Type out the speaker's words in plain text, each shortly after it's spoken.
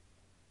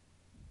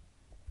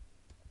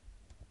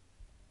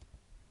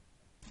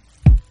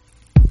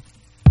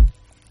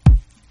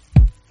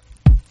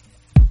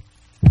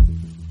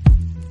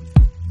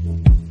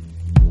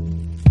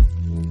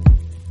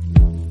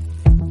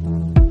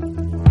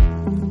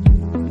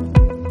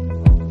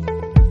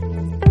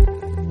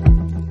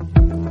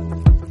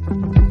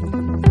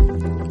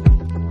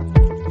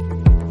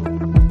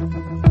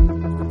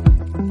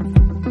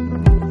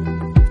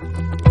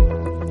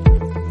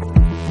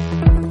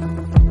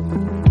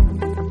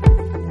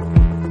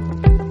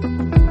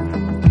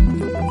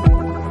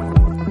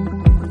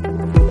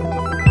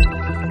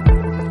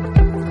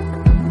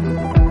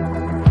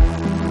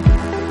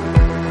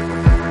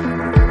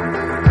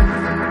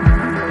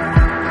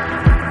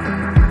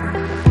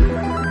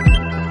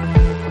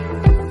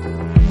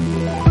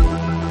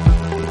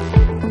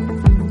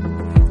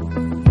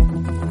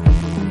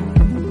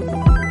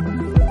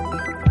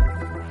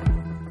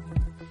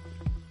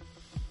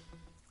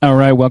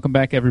right, welcome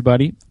back,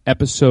 everybody.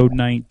 Episode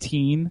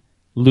 19,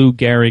 Lou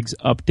Gehrig's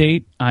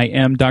Update. I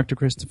am Dr.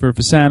 Christopher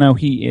Fasano.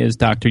 He is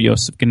Dr.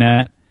 Yosef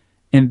Gannat.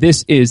 And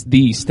this is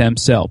the Stem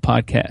Cell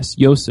Podcast.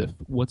 Yosef,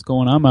 what's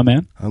going on, my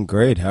man? I'm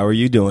great. How are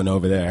you doing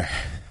over there?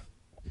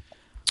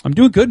 I'm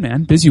doing good,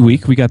 man. Busy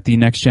week. We got the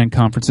Next Gen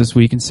Conference this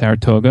week in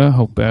Saratoga.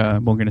 Hope we're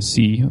going to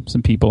see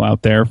some people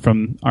out there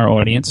from our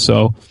audience.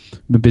 So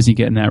I've been busy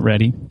getting that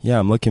ready. Yeah,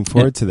 I'm looking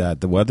forward to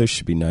that. The weather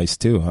should be nice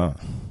too, huh?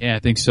 Yeah, I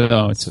think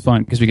so. It's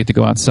fun because we get to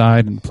go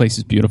outside and the place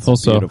is beautiful.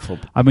 It's beautiful.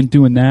 So I've been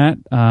doing that,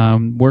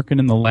 working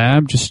in the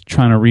lab, just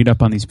trying to read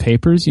up on these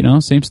papers,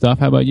 same stuff.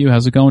 How about you?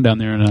 How's it going down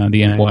there in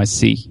the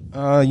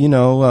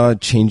NYC?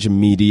 Changing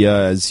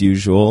media as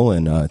usual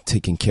and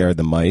taking care of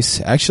the mice.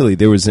 Actually,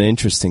 there was an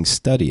interesting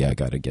study I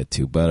got to get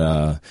to,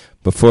 but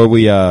before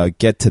we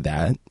get to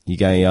that, you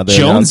got any other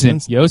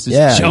announcements?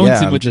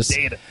 Jonesing with the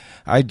data.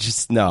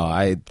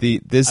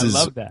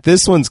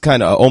 This one's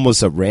kind of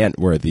almost a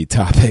rant-worthy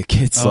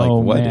topic. It's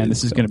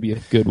this is going to be a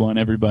good one,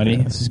 everybody.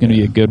 Yeah, this is going to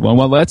be a good one.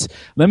 Well, let's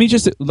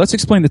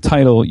explain the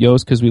title,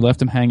 Yost, because we left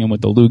him hanging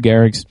with the Lou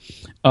Gehrig's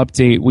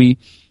update. We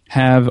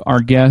have our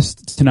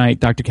guest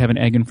tonight, Dr. Kevin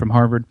Eggan from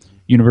Harvard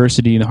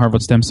University, the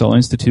Harvard Stem Cell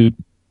Institute.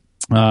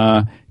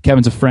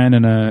 Kevin's a friend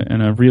and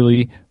a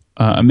really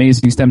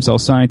amazing stem cell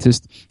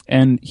scientist,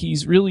 and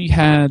he's really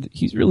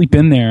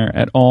been there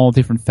at all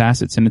different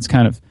facets, and it's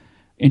kind of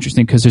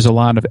interesting because there's a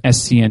lot of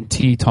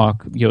SCNT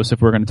talk,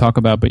 Yosef, we're going to talk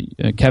about, but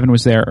Kevin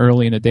was there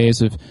early in the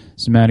days of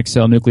somatic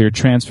cell nuclear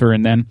transfer,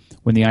 and then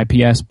when the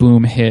iPS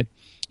boom hit,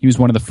 he was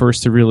one of the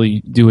first to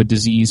really do a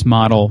disease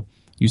model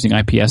using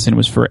iPS, and it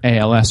was for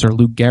ALS, or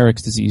Lou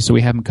Gehrig's disease. So we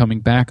have him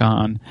coming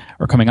on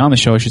the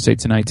show, I should say,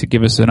 tonight to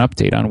give us an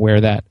update on where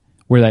that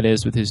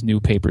is with his new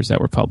papers that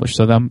were published.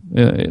 So I'm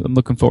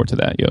looking forward to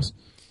that, Yos.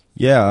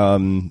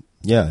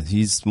 Yeah,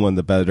 he's one of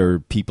the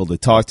better people to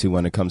talk to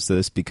when it comes to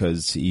this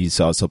because he's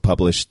also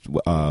published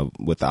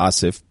with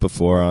Asif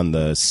before on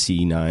the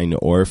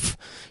C9orf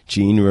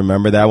gene.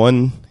 Remember that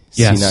one?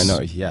 Yes.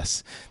 C9orf,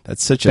 yes.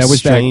 That's such a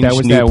strange that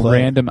was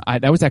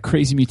that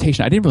crazy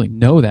mutation. I didn't really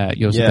know that,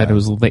 Joseph, that it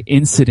was the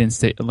incidence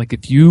that, like,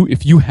 if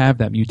you have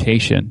that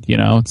mutation,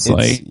 it's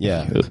like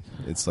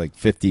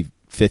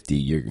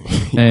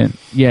 50-50. And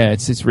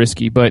it's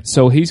risky. But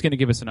so he's going to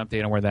give us an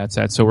update on where that's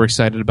at. So we're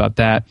excited about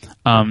that.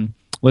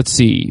 Let's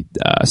see,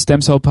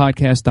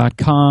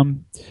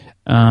 stemcellpodcast.com.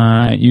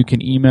 You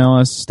can email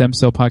us,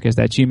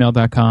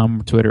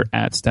 stemcellpodcast@gmail.com, Twitter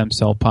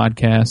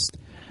 @stemcellpodcast.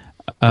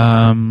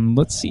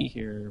 Let's see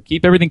here.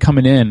 Keep everything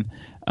coming in.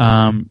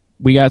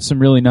 We got some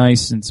really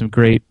nice and some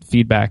great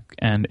feedback,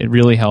 and it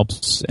really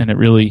helps, and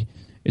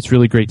it's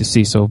really great to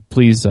see. So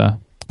please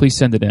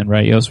send it in,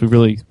 right, Yos? We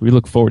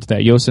look forward to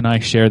that. Yos and I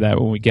share that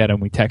when we get them.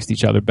 We text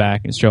each other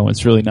back and show them.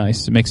 It's really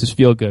nice. It makes us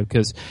feel good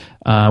because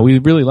we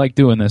really like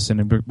doing this,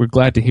 and we're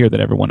glad to hear that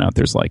everyone out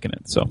there's liking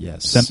it. So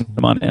send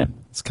them on in.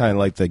 It's kind of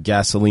like the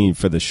gasoline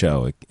for the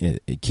show.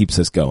 It keeps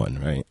us going,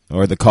 right?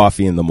 Or the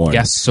coffee in the morning.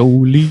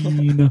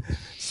 Gasoline.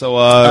 So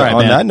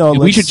on that note,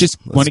 we should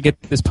just want to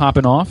get this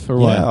popping off, or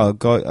what? Yeah, I'll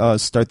go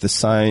start the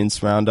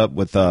science roundup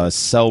with a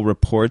cell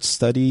report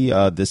study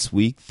this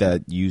week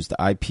that used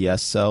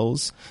iPS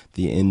cells,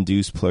 the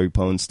induced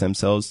pluripotent stem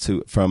cells,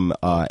 from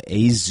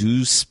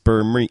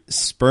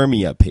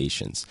azoospermia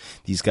patients.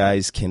 These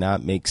guys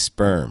cannot make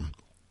sperm.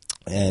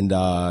 And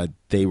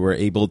they were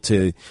able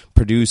to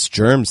produce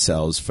germ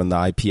cells from the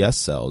iPS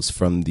cells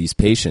from these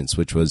patients,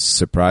 which was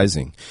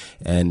surprising.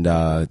 And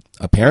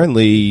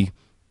apparently,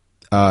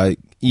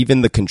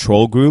 even the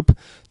control group,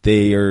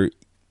 they are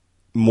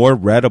more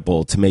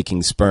readable to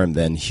making sperm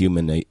than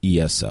human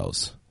ES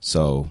cells.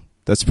 So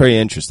that's pretty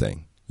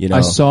interesting.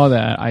 I saw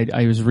that.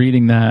 I was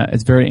reading that.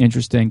 It's very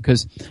interesting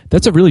because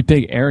that's a really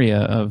big area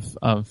of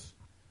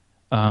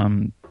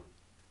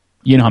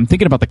I'm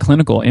thinking about the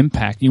clinical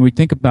impact. We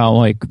think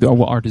about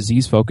our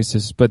disease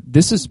focuses, but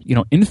this is,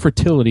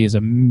 infertility is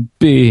a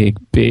big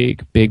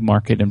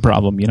market and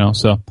problem.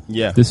 So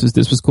yeah, this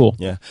was cool.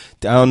 Yeah,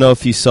 I don't know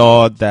if you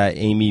saw that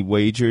Amy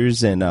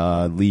Wagers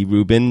and Lee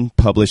Rubin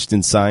published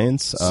in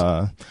Science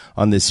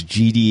on this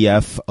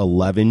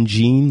GDF11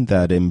 gene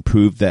that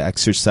improved the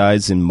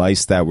exercise in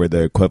mice that were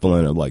the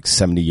equivalent of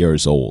 70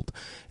 years old.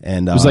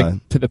 And it was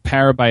to the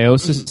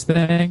parabiosis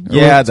thing?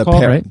 Yeah, the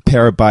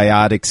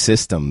parabiotic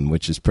system,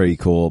 which is pretty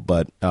cool,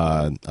 but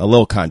a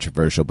little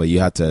controversial. But you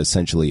have to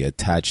essentially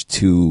attach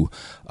two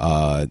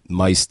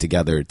mice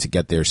together to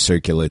get their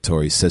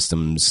circulatory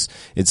systems.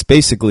 It's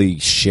basically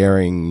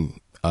sharing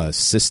a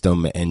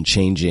system and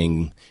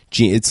changing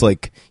gene. It's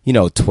like,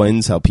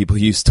 twins, how people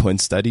use twin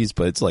studies,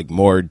 but it's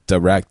more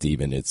direct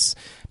even. It's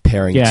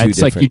pairing two different...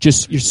 Yeah,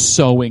 it's you're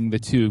sewing the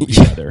two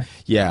together.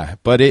 Yeah,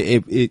 but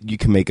you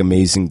can make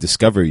amazing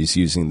discoveries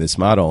using this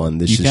model,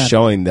 and this is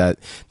showing that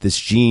this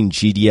gene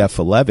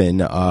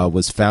GDF11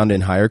 was found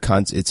in higher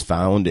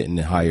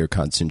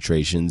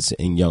concentrations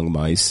in young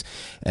mice,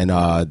 and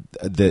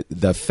the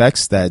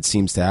effects that it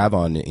seems to have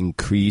on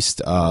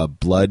increased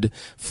blood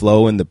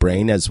flow in the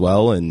brain as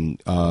well,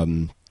 and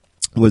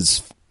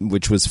was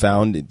which was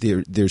found.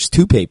 There's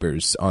 2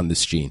 papers on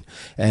this gene,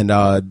 and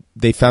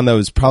they found that it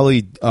was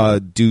probably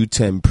due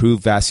to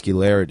improved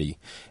vascularity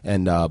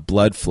and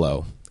blood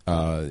flow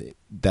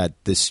that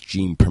this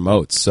gene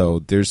promotes.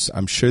 So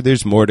I'm sure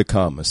there's more to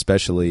come.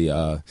 Especially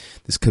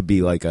this could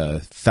be like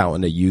a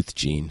fountain of youth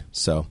gene.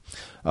 So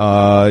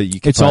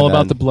it's all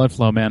about the blood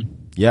flow,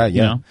 man. Yeah,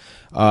 yeah. You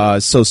know?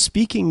 So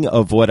speaking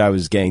of what I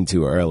was getting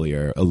to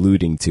earlier,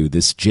 alluding to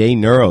this J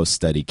Neuro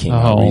study came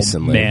out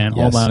recently. Oh man,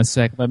 hold on a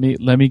sec. Let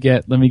me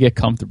get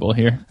comfortable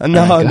here.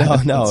 No.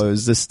 It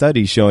was a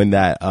study showing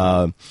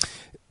that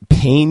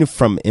pain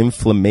from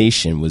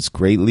inflammation was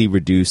greatly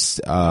reduced.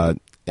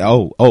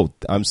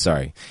 I'm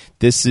sorry.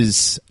 This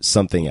is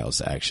something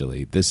else,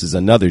 actually. This is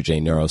another J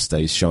Neuro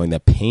study showing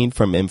that pain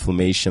from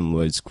inflammation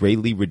was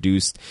greatly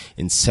reduced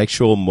in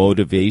sexual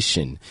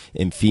motivation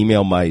in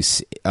female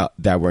mice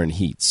that were in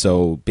heat.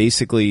 So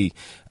basically,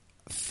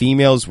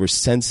 females were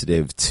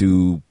sensitive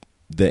to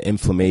the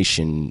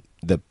inflammation,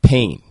 the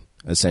pain,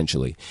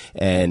 essentially,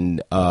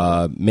 and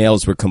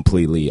males were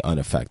completely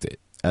unaffected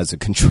as a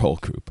control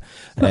group.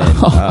 And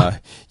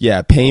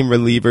pain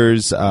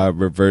relievers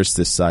reversed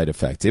this side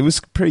effect. It was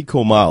a pretty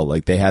cool model.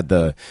 Like they had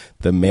the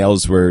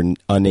males were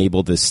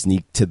unable to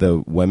sneak to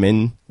the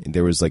women.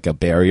 There was like a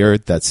barrier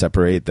that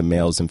separated the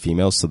males and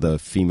females, so the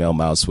female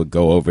mouse would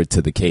go over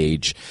to the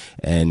cage,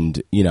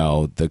 and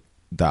the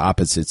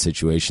opposite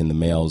situation, the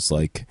males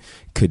like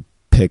could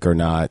pick or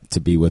not to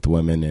be with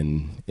women,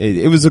 and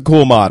it was a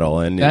cool model.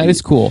 And that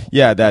is cool.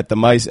 Yeah, that the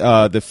mice,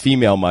 the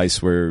female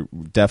mice were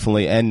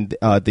definitely, and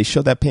they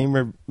showed that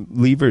pain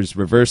relievers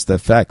reversed the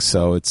effects.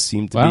 So it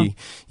seemed to be,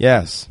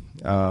 yes.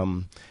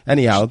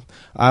 Anyhow,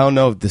 I don't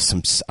know if there's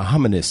some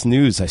ominous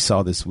news I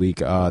saw this week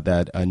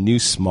that a new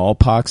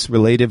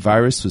smallpox-related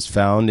virus was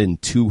found in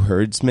 2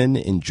 herdsmen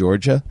in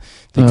Georgia.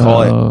 They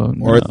call it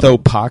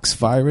orthopox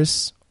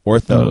virus.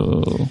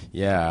 Ortho.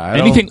 Yeah.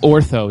 Anything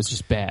ortho is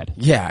just bad.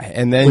 Yeah.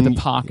 And then with the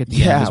pox at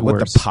the end is with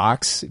worse. the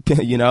pox,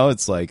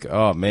 it's like,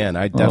 oh man,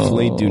 I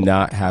definitely do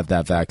not have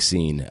that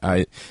vaccine.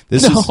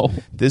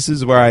 This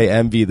is where I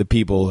envy the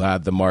people who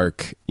have the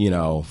mark,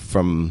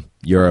 from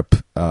Europe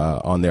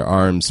on their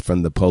arms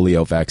from the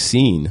polio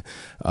vaccine.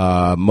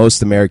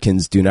 Most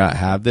Americans do not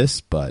have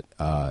this, but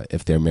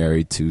if they're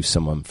married to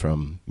someone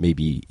from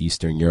maybe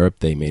Eastern Europe,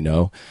 they may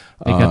know.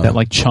 They got that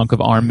like chunk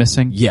of arm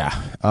missing.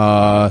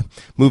 Yeah.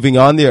 Moving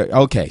on there.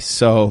 Okay,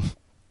 so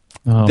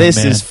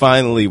this is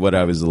finally what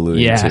I was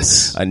alluding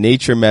to. A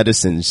Nature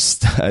Medicine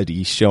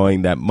study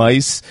showing that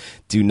mice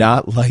do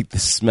not like the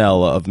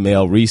smell of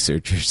male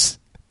researchers.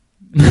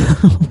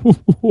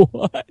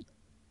 What?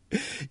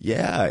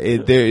 Yeah,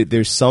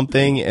 there's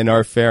something in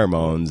our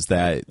pheromones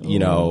that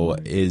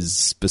is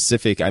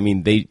specific. I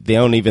mean, they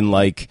don't even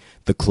like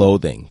the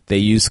clothing. They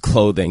use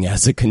clothing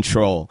as a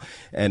control,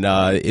 and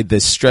the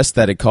stress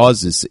that it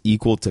causes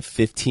equal to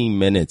 15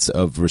 minutes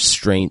of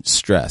restraint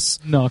stress.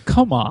 No,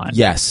 come on.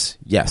 Yes.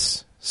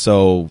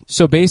 So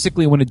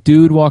basically, when a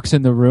dude walks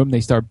in the room,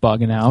 they start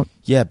bugging out.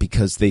 Yeah,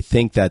 because they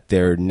think that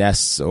their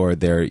nests or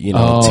their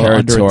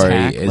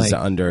territory is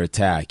under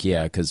attack.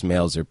 Yeah, because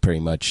males are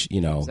pretty much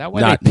Is that why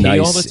not they pee nice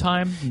all the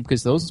time?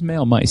 Because those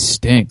male mice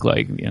stink.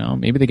 Like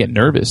maybe they get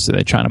nervous, so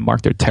they're trying to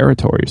mark their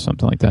territory or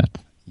something like that.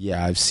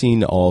 Yeah, I've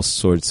seen all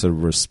sorts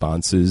of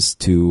responses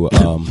to.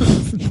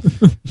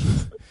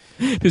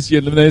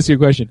 Let me ask you a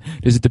question.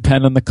 Does it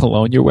depend on the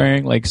cologne you're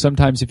wearing? Like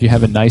sometimes if you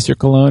have a nicer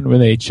cologne where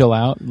they chill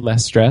out,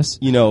 less stress?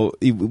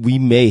 We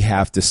may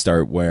have to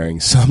start wearing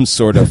some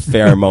sort of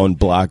pheromone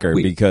blocker.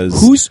 Wait,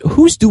 because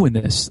who's doing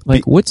this?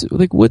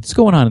 What's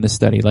going on in this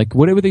study? Like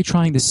what were they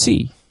trying to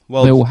see?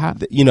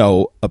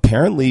 Well,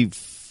 apparently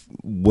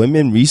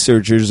women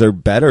researchers are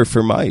better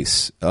for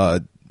mice.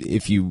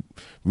 If you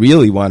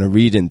really want to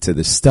read into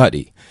the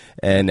study,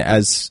 and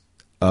as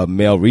a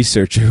male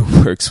researcher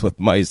who works with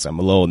mice, I'm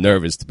a little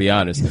nervous, to be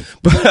honest.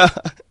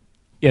 But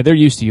yeah, they're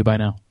used to you by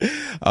now.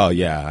 Oh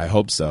yeah, I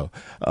hope so.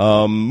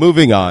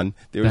 Moving on,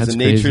 there was a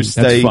Nature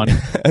study.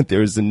 There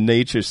was a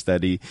Nature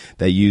study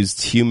that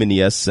used human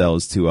ES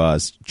cells to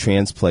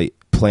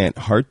transplant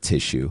heart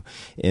tissue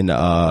in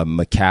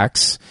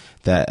macaques.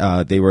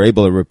 That they were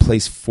able to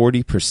replace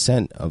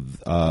 40%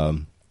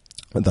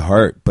 of the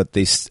heart, but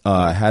they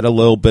had a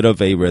little bit of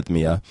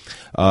arrhythmia.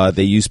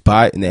 They used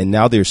and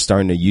now they're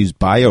starting to use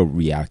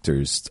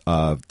bioreactors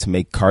to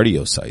make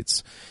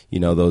cardiocytes.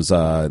 Those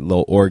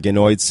little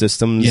organoid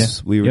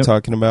systems we were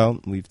talking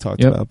about. We've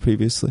talked about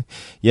previously.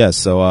 Yeah,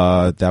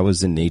 so that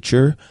was in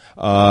Nature.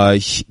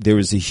 There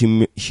was a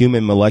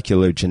human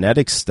molecular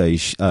genetics study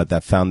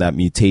that found that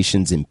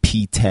mutations in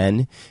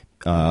P10,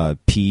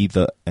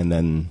 and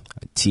then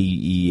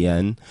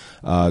TEN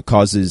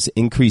causes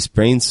increased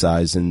brain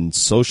size and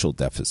social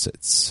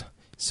deficits.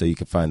 So you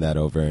can find that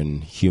over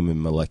in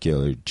human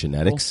molecular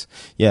genetics.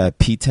 Cool. Yeah,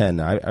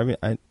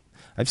 P10.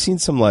 I've seen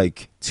some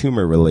like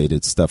tumor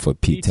related stuff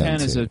with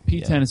P10.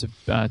 P10 is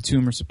a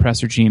tumor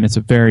suppressor gene. It's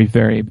a very,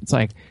 very. It's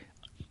like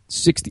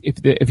 60.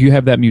 If you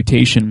have that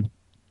mutation,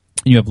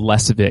 you have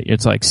less of it,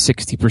 it's like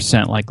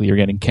 60% likely you're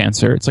getting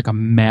cancer. It's like a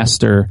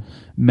master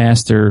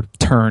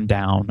turn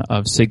down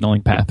of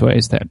signaling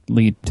pathways that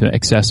lead to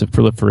excessive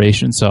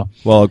proliferation. So,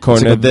 well,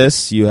 according to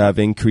this, you have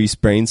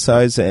increased brain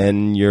size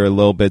and you're a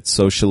little bit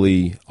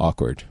socially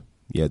awkward.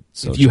 Yeah,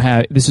 if you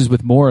have, this is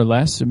with more or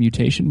less a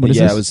mutation. What is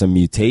this? Yeah, it was a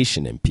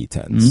mutation in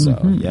PTEN.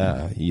 So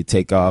yeah, you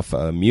take off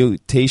a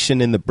mutation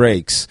in the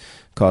brakes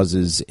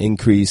causes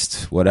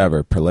increased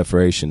whatever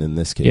proliferation in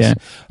this case. Yeah,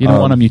 you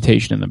don't want a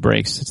mutation in the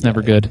brakes. It's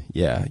never good.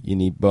 Yeah, you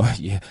need both.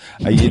 Yeah,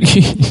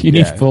 you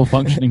need full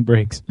functioning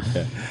brakes.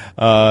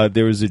 Yeah.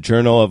 There was a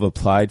Journal of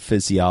Applied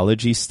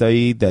Physiology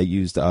study that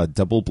used a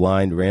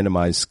double-blind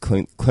randomized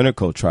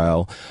clinical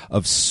trial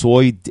of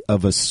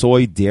a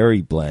soy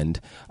dairy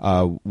blend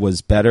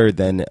was better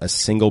than a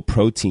single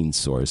protein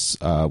source,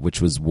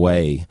 which was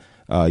whey.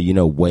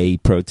 Whey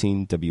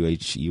protein, WHEY.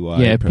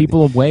 Yeah,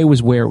 protein. Whey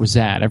was where it was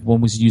at.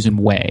 Everyone was using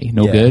whey.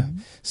 No good.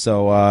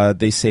 So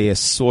they say a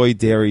soy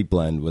dairy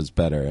blend was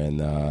better, and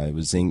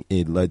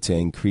it led to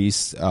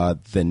increase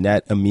the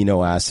net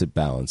amino acid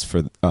balance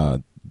for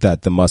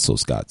that the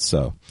muscles got.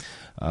 So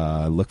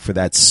look for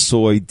that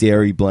soy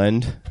dairy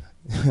blend.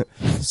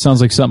 Sounds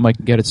like something I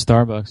can get at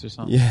Starbucks or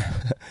something. Yeah.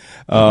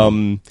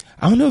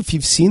 I don't know if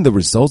you've seen the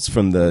results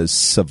from the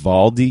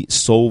Sovaldi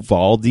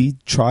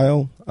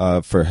trial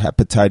for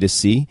hepatitis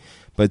C,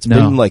 but it's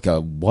been like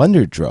a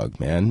wonder drug,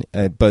 man.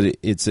 But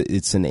it's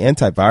an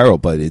antiviral,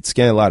 but it's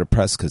getting a lot of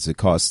press because it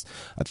costs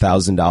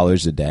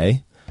 $1,000 a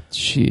day.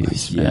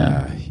 Jeez,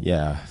 man.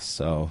 Yeah.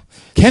 So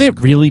can it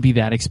really be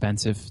that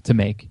expensive to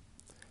make?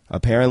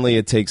 Apparently,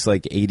 it takes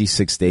like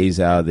 86 days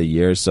out of the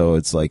year, so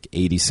it's like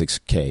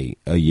 $86K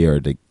a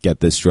year to get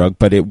this drug.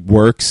 But it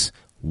works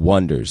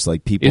wonders.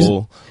 Like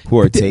people who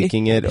are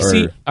taking it,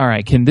 all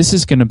right. This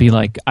is going to be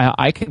like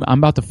I'm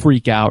about to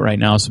freak out right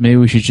now. So maybe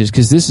we should just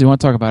because I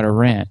want to talk about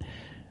Iran.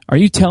 Are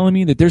you telling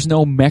me that there's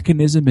no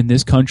mechanism in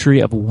this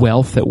country of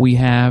wealth that we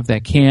have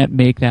that can't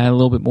make that a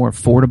little bit more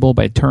affordable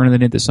by turning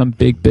it into some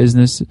big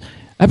business?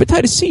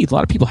 Hepatitis C, a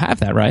lot of people have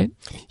that, right?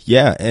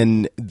 Yeah,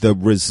 and the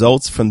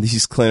results from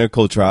these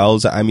clinical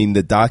trials, I mean,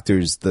 the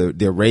doctors,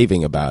 they're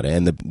raving about it,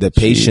 and the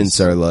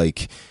patients are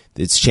like,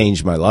 it's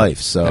changed my life.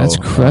 So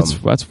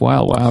that's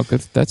wild. Wow,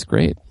 that's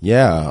great.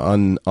 Yeah,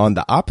 on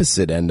the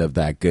opposite end of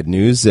that good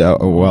news,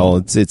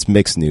 it's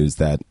mixed news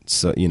that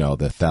the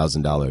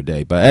 $1,000 a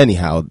day. But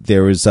anyhow,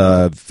 there was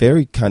a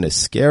very kind of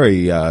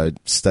scary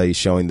study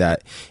showing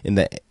that in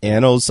the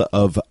Annals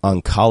of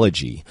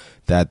Oncology,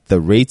 that the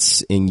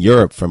rates in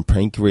Europe from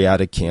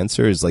pancreatic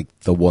cancer is like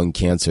the one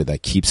cancer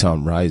that keeps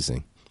on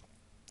rising.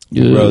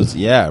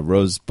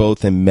 Rose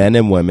both in men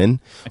and women.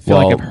 I feel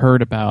like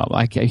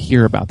I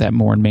hear about that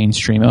more in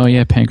mainstream. Oh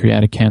yeah,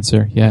 pancreatic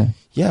cancer. Yeah.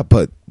 Yeah,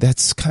 but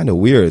that's kind of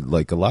weird.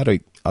 Like a lot of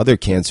other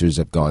cancers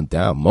have gone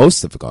down.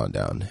 Most have gone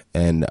down.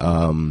 And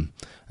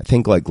I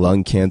think like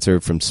lung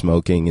cancer from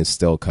smoking is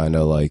still kind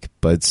of like,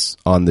 but it's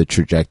on the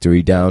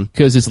trajectory down.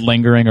 Because it's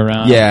lingering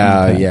around.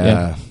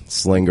 Yeah.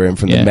 It's lingering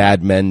from the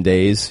Mad Men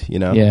days,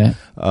 Yeah.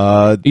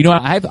 I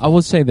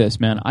will say this,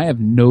 man. I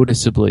have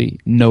noticeably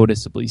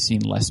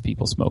seen less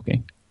people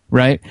smoking,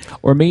 right?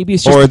 Or maybe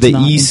it's just the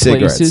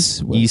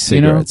e-cigarettes.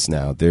 E-cigarettes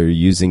now. They're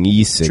using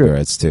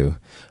e-cigarettes too,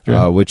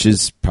 which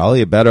is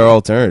probably a better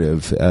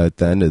alternative at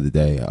the end of the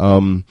day.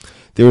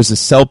 There was a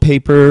Cell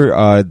paper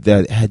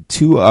that had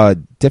two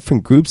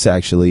different groups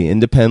actually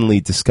independently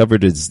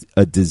discovered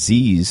a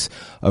disease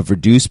of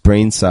reduced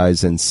brain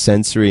size and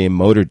sensory and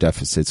motor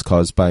deficits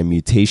caused by a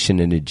mutation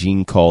in a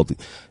gene called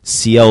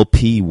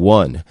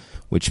CLP1,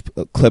 which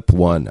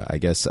CLIP1, I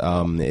guess.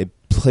 It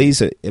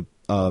plays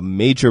a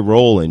major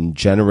role in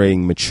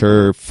generating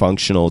mature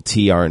functional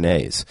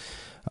tRNAs.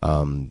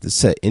 This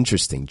is an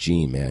interesting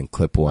gene, man.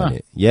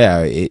 CLIP1.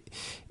 Huh.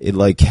 It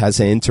like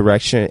has an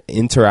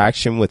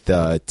interaction with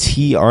the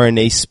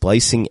tRNA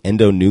splicing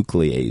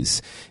endonuclease.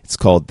 It's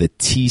called the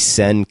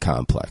T-sen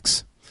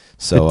complex.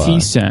 So the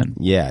T-sen.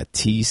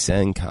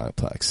 T-sen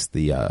complex.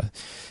 The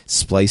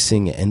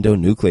splicing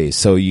endonuclease.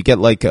 So you get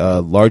like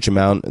a large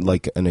amount,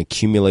 like an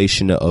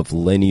accumulation of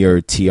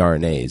linear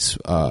tRNAs,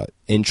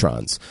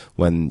 introns,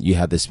 when you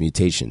have this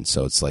mutation.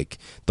 So it's like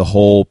the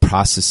whole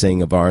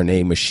processing of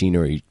RNA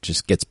machinery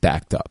just gets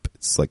backed up.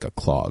 It's like a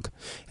clog.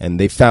 And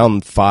they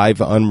found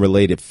 5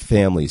 unrelated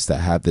families that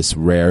have this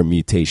rare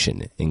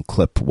mutation in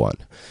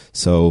CLIP1.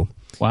 So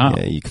wow.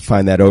 Yeah, you can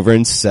find that over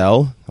in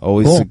Cell.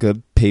 Always a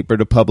good paper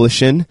to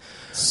publish in.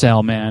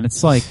 Cell, man.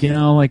 It's like,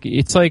 what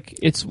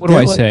do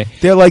I say?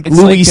 They're like it's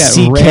Louis like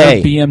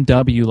C.K.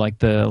 BMW, like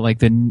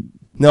the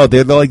No,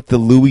 they're like the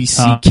Louis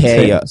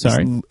C.K.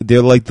 Sorry.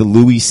 They're like the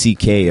Louis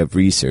C.K. of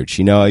research.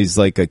 He's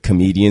like a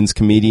comedian's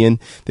comedian.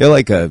 They're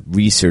like a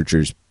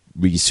researcher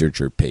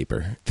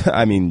paper.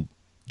 I mean,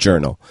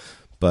 journal.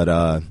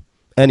 But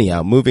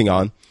anyhow, moving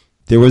on.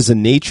 There was a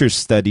Nature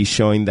study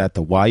showing that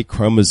the Y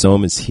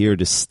chromosome is here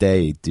to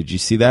stay. Did you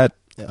see that?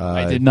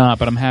 I did not,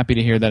 but I'm happy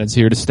to hear that it's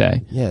here to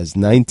stay. Yeah, it's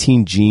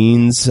 19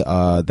 genes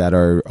that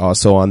are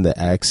also on the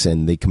X,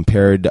 and they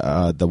compared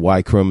the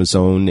Y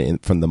chromosome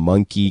from the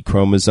monkey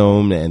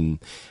chromosome, and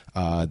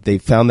They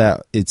found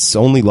that it's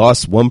only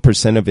lost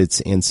 1% of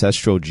its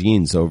ancestral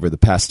genes over the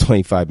past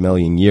 25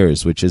 million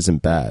years, which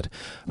isn't bad.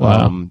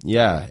 Wow.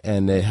 Yeah,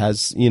 and it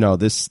has,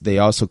 this. They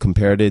also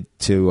compared it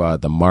to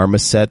the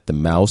marmoset, the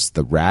mouse,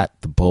 the rat,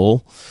 the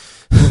bull.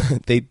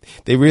 They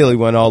really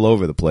went all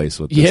over the place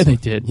with this. Yeah, they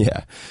one. did.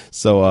 Yeah.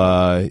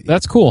 So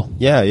that's cool.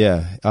 Yeah.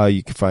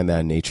 You can find that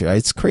in nature.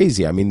 It's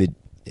crazy. I mean, the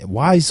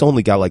Y's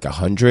only got like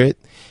 100,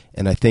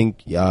 and I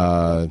think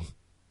the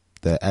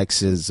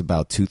X is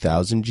about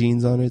 2,000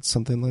 genes on it,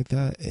 something like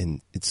that.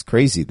 And it's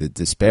crazy, the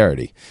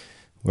disparity.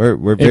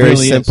 We're very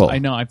really simple. Is. I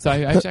know. I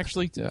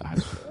actually, I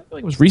feel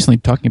like I was recently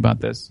talking about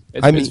this.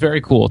 It's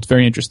very cool. It's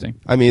very interesting.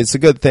 I mean, it's a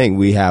good thing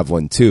we have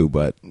one too,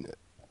 but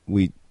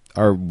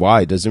our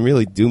Y doesn't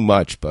really do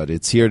much, but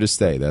it's here to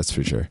stay. That's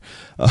for sure.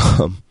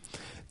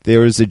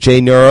 There was a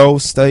J-Neuro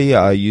study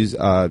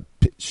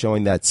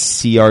showing that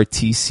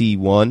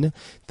CRTC1,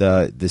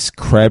 this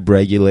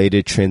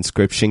Krebs-regulated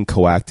transcription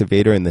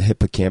coactivator in the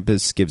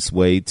hippocampus, gives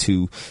way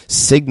to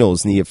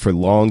signals needed for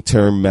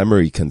long-term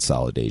memory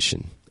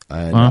consolidation.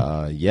 And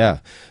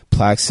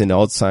plaques in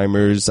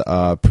Alzheimer's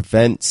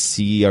prevent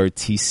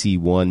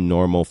CRTC1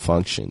 normal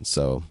function.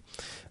 So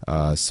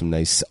some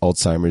nice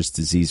Alzheimer's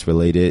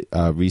disease-related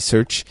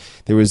research.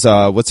 There was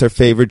what's our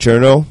favorite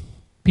journal?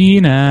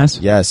 PNAS.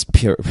 Yes,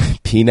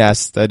 PNAS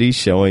study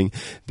showing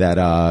that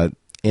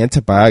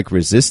antibiotic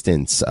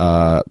resistance,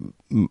 MRSA,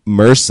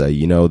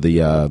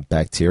 the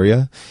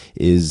bacteria,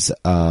 is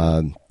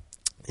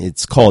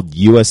it's called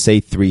USA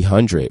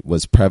 300,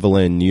 was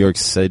prevalent in New York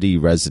City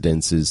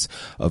residences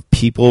of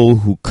people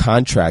who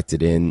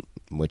contracted in,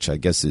 which I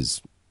guess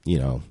is,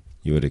 you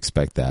would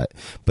expect that.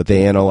 But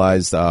they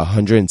analyzed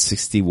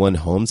 161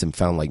 homes and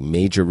found like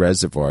major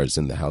reservoirs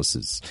in the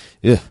houses.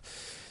 Ugh,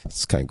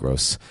 it's kind of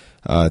gross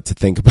to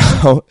think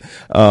about.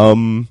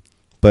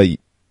 But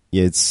yeah,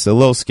 it's a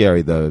little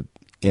scary, the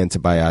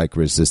antibiotic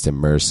resistant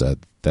MRSA.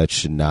 That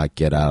should not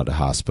get out of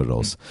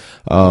hospitals.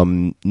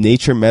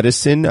 Nature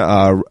Medicine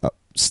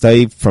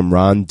study from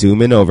Ron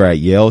Duman over at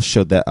Yale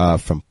showed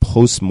that from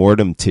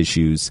post-mortem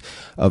tissues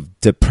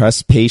of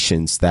depressed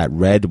patients that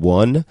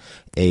RED1,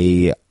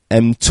 a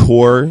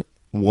mTOR1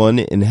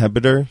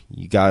 inhibitor,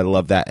 you gotta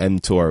love that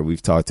mTOR.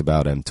 We've talked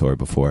about mTOR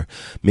before.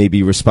 May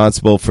be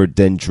responsible for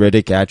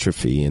dendritic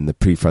atrophy in the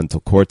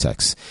prefrontal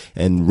cortex.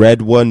 And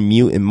RED1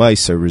 mutant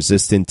mice are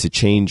resistant to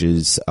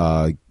changes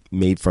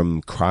made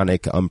from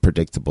chronic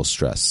unpredictable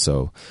stress.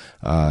 So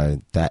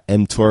that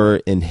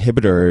mTOR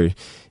inhibitor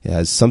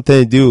has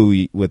something to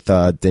do with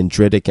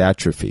dendritic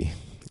atrophy.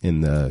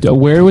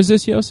 Where was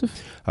this, Joseph?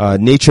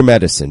 Nature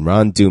Medicine,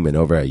 Ron Duman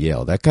over at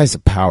Yale. That guy's a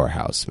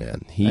powerhouse,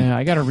 man.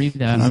 I got to read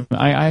that.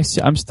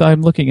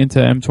 I'm looking into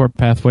mTOR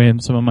pathway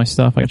and some of my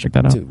stuff. I got to check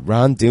that out. Dude,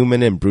 Ron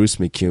Duman and Bruce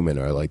McEwen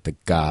are like the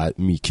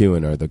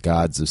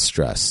gods of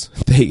stress.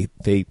 They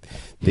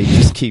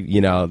just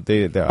keep,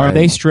 Are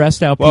they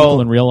stressed out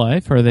people in real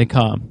life, or are they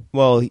calm?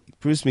 Well,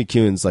 Bruce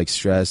McEwen's like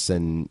stress,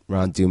 and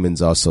Ron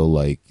Duman's also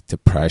like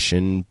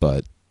depression,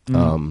 but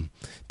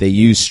they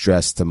use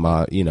stress to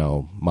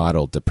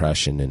model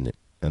depression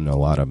in a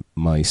lot of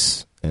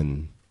mice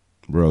and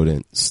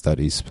rodent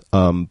studies.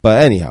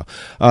 But anyhow,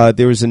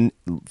 there was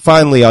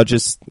finally, I'll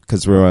just,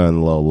 because we're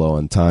running a little low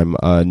on time,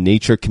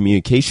 Nature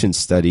Communication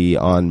study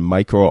on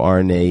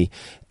microRNA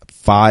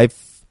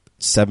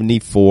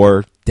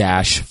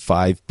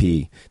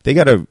 574-5P. They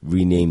got to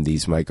rename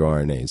these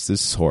microRNAs.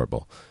 This is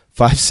horrible.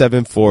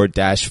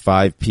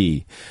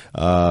 574-5P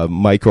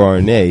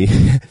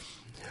microRNA.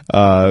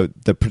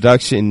 The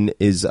production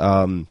is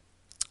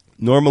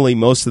normally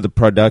most of the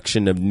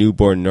production of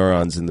newborn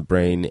neurons in the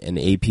brain, and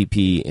APP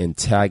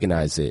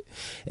antagonize it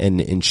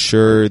and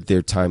ensure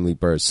their timely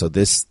birth. So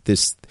this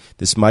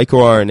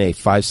microRNA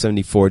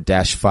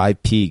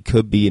 574-5P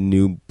could be a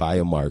new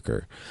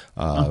biomarker.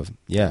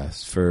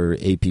 For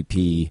APP.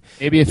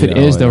 Maybe if it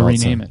is, they'll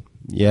rename it.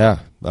 Yeah.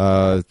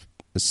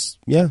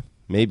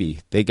 Maybe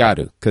they got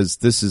to, because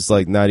this is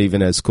like not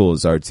even as cool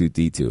as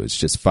R2D2. It's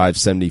just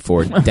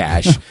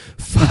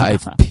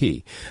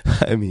 574-5P.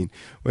 I mean,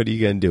 what are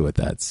you going to do with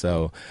that?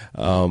 So,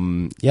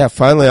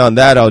 finally on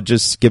that, I'll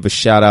just give a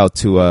shout out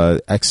to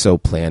a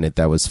exoplanet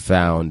that was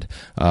found.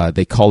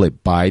 They call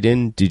it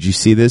Biden. Did you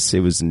see this?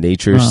 It was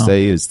Nature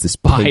study. It's this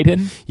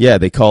Biden? Yeah,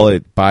 they call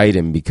it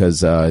Biden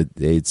because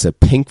it's a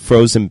pink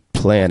frozen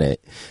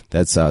planet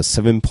that's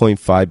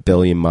 7.5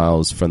 billion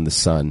miles from the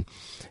sun,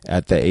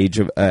 at the edge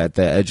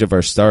of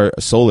our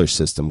solar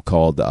system,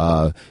 called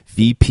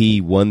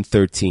VP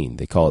 113.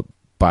 They call it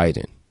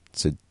Biden.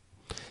 It's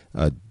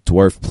a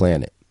dwarf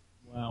planet.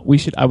 Wow.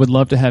 I would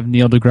love to have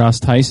Neil deGrasse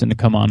Tyson to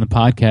come on the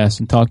podcast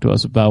and talk to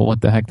us about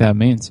what the heck that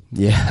means.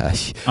 Yeah,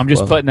 I'm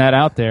just putting that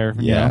out there.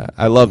 Yeah,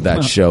 I love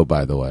that show,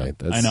 by the way.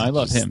 I know, I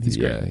love him. He's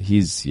great.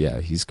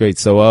 He's great.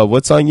 So,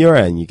 what's on your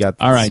end? You got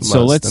all right.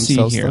 So let's see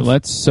here.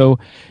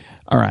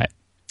 All right.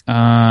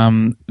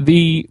 When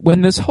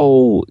this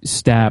whole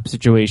STAP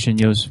situation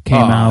came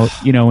out,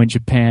 in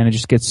Japan, it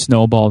just gets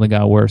snowballed and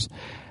got worse.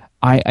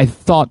 I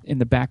thought in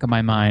the back of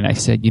my mind, I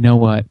said, you know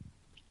what?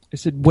 I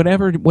said,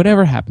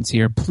 whatever happens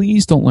here,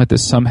 please don't let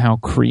this somehow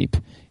creep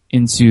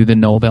into the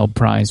Nobel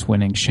Prize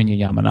winning Shinya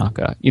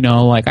Yamanaka. You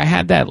know, like I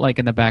had that like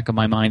in the back of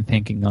my mind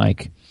thinking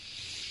like,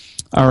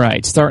 all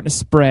right, starting to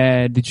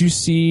spread. Did you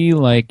see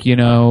like, you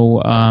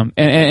know,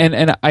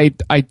 and I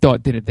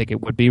didn't think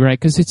it would be, right?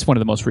 Because it's one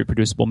of the most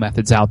reproducible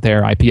methods out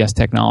there, IPS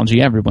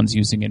technology. Everyone's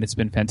using it. It's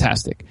been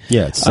fantastic.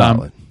 Yeah, it's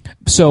solid.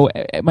 So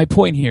my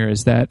point here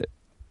is that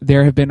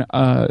there have been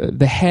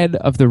the head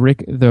of the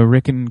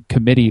Ricken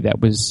committee that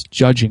was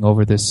judging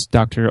over this,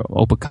 Dr.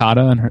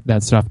 Obokata and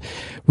that stuff,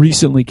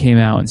 recently came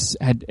out and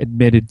had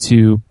admitted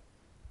to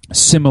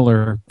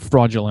similar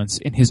fraudulence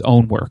in his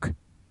own work.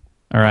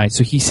 All right,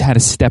 so he's had to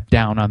step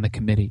down on the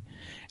committee.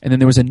 And then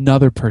there was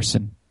another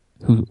person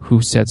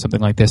who said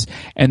something like this.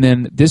 And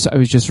then this I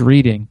was just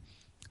reading,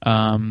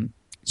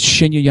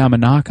 Shinya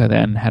Yamanaka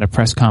then had a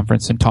press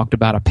conference and talked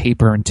about a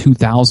paper in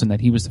 2000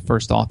 that he was the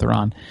first author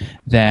on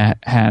that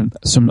had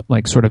some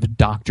like sort of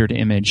doctored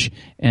image.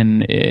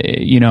 And,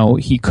 you know,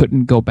 he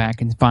couldn't go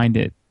back and find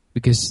it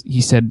because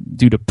he said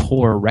due to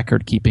poor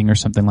record keeping or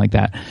something like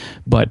that.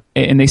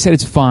 And they said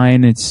it's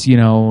fine. It's, you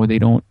know,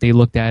 they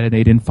looked at it.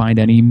 They didn't find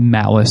any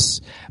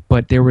malice,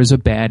 but there was a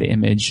bad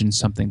image and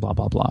something, blah,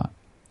 blah, blah.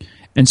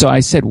 And so I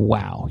said,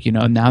 wow, you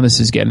know, now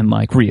this is getting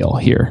like real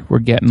here. We're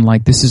getting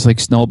like, this is like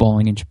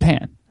snowballing in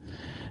Japan.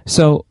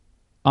 So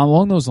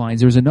along those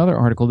lines, there was another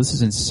article. This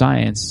is in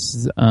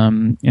Science,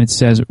 and it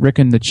says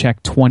Ricken to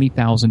check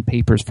 20,000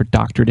 papers for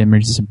doctored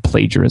images and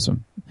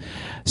plagiarism.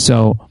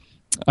 So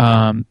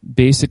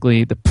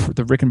basically,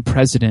 the Ricken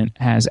president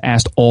has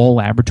asked all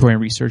laboratory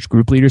and research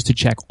group leaders to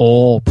check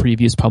all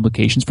previous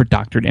publications for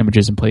doctored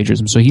images and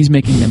plagiarism. So he's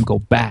making them go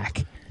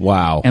back.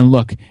 Wow. And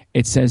look,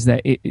 it says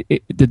that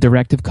the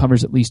directive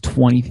covers at least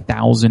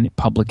 20,000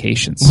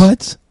 publications.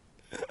 What?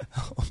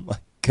 Oh, my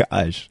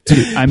gosh.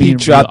 Dude, I mean, he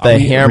dropped the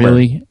hammer.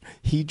 Really?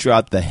 He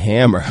dropped the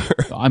hammer.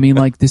 I mean,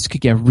 like, this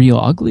could get real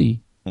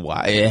ugly.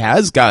 Why? It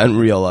has gotten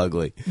real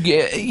ugly.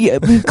 Yeah.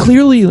 I mean,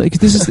 clearly, like,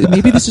 this is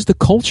the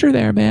culture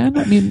there, man.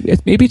 I mean,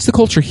 maybe it's the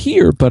culture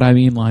here, but I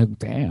mean, like,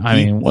 damn. I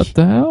mean, what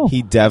the hell?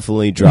 He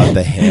definitely dropped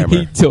the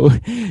hammer.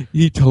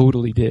 He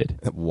totally did.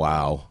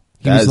 Wow.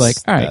 He was like,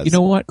 all right, you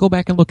know what? Go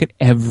back and look at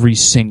every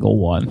single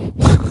one.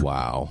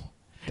 Wow.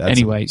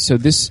 Anyway, so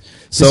this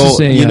so is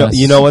a,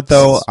 you know what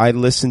though? I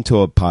listened to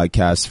a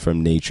podcast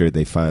from Nature.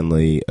 They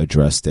finally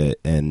addressed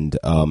it, and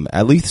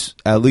at least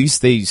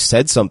they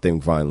said something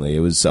finally.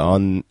 It was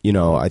on, you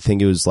know, I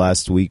think it was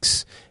last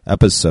week's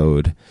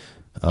episode.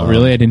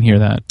 Really, I didn't hear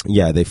that.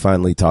 Yeah, they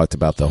finally talked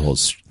about the whole.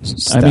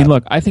 I mean,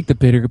 look, I think the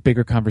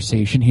bigger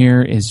conversation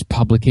here is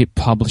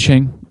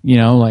publishing. You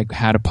know, like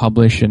how to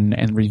publish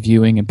and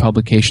reviewing and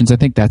publications. I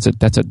think that's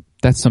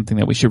something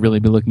that we should really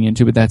be looking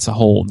into. But that's a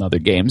whole nother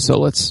game. So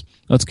let's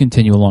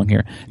continue along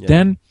here. Yeah.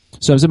 Then,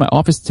 so I was in my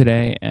office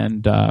today,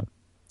 and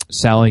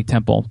Sally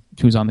Temple,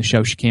 who's on the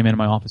show, she came into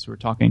my office. We were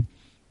talking.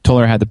 Told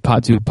her I had to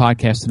do a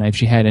podcast tonight if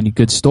she had any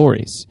good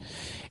stories,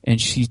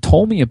 and she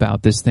told me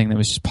about this thing that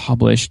was just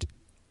published.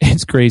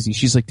 It's crazy.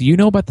 She's like, do you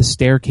know about the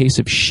staircase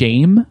of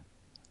shame?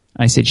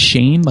 I said,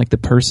 Shane, like the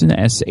person,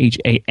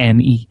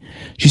 Shane.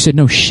 She said,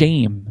 no,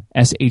 shame,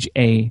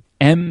 Shame.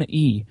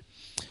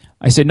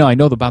 I said, no, I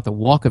know about the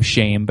walk of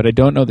shame, but I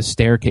don't know the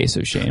staircase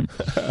of shame.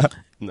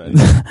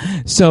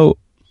 So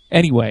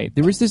anyway,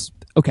 there was this,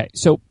 okay,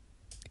 so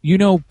you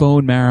know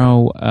bone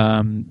marrow,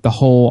 the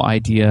whole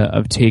idea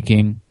of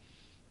taking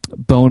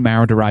bone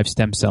marrow-derived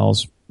stem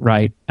cells,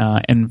 right,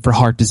 and for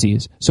heart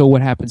disease. So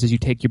what happens is you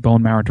take your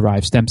bone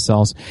marrow-derived stem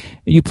cells,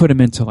 you put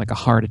them into like a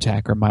heart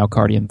attack or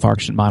myocardial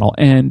infarction model,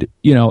 and,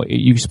 you know,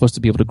 you're supposed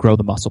to be able to grow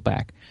the muscle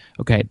back.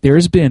 Okay,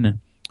 there's been a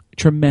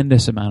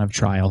tremendous amount of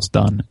trials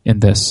done in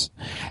this,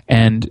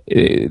 and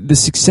the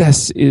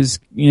success is,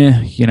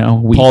 you know,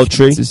 weak.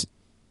 Paltry.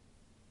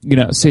 You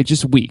know, say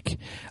just weak.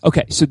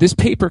 Okay, so this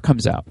paper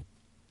comes out.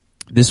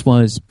 This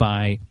was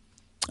by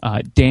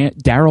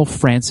Daryl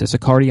Francis, a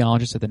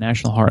cardiologist at the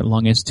National Heart and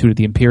Lung Institute at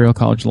the Imperial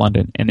College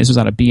London, and this was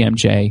on a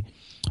BMJ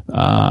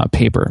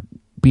paper.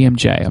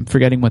 BMJ, I'm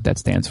forgetting what that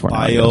stands for.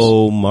 I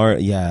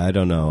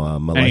don't know.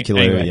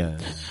 Molecular, anyway.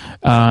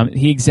 Yeah.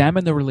 He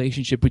examined the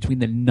relationship between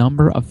the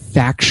number of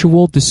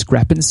factual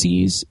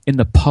discrepancies in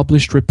the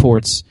published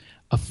reports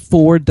of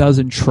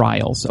 46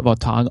 trials of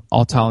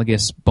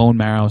autologous bone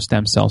marrow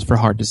stem cells for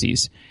heart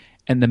disease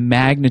and the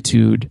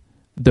magnitude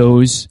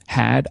those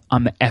had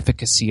on the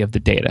efficacy of the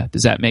data.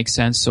 Does that make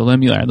sense? So let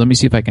me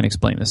see if I can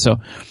explain this. So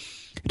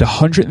the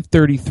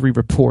 133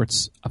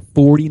 reports of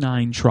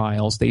 49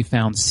 trials, they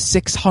found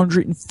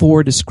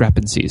 604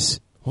 discrepancies.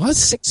 What?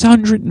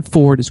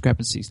 604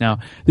 discrepancies. Now,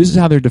 this is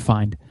how they're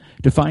defined.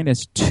 Defined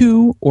as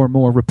two or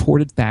more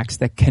reported facts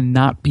that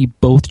cannot be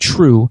both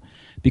true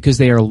because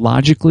they are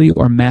logically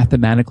or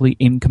mathematically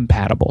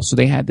incompatible. So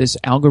they had this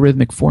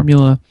algorithmic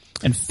formula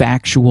and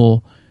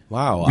factual.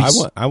 Wow,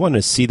 I want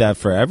to see that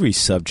for every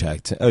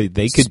subject. Oh,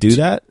 they could do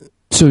that?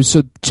 So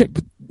check,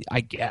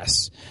 I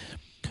guess.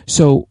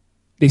 So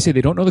they say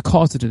they don't know the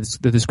cause of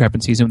the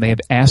discrepancies, and they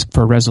have asked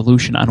for a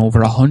resolution on over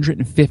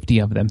 150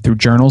 of them through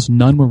journals.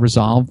 None were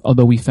resolved,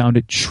 although we found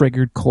it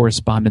triggered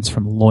correspondence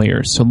from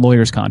lawyers. So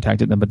lawyers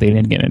contacted them, but they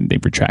didn't get any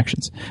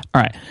retractions.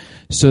 All right.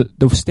 So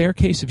the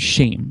staircase of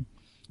shame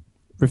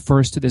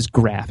refers to this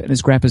graph, and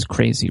this graph is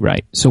crazy,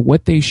 right? So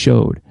what they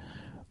showed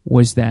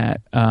was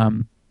that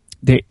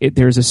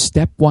there's a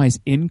stepwise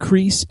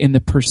increase in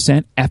the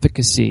percent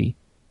efficacy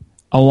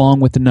along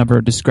with the number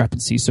of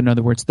discrepancies. So in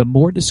other words, the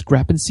more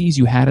discrepancies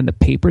you had in the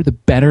paper, the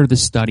better the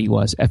study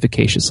was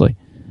efficaciously.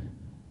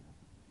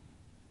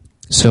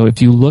 So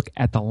if you look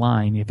at the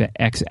line, you have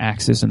the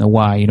x-axis and the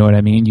y, you know what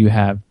I mean? You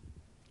have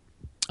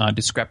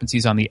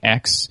discrepancies on the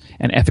x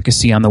and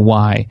efficacy on the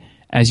y.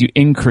 As you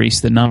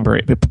increase the number,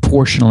 it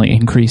proportionally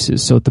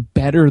increases. So the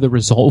better the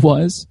result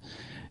was,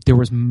 there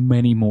was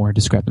many more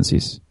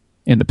discrepancies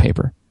in the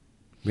paper.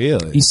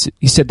 Really?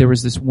 He said there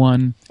was this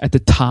one at the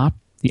top.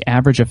 The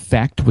average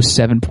effect was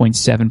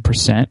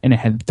 7.7%, and it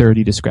had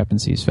 30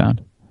 discrepancies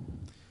found.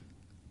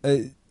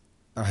 I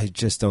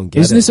just don't get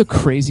Isn't it. this a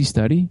crazy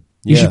study?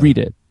 You should read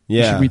it. Yeah.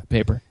 You should read the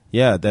paper.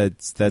 Yeah,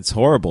 that's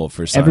horrible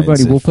for science.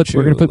 Everybody,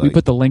 we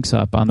put the links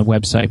up on the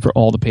website for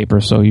all the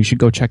papers, so you should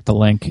go check the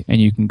link and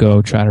you can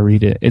go try to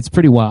read it. It's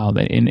pretty wild,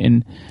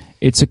 and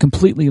it's a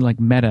completely like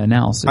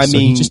meta-analysis. I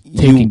mean, so just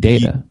taking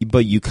data.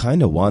 But you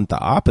kind of want the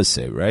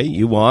opposite, right?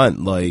 You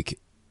want like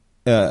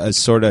a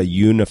sort of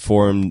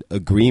uniform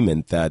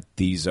agreement that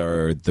these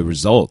are the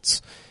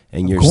results.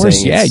 And you're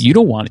saying, yeah, you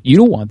don't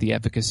want the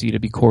efficacy to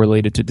be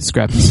correlated to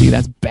discrepancy.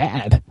 That's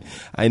bad.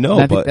 I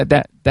know, but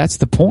that's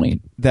the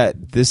point.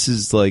 That this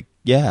is like,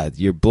 yeah,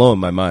 you're blowing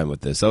my mind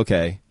with this.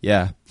 Okay,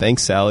 yeah,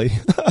 thanks, Sally.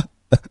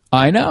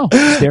 I know.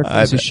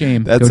 It's a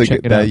shame. Go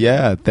check it out.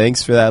 Yeah,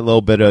 thanks for that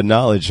little bit of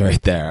knowledge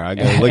right there. I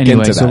gotta look into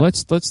that. So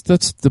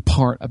let's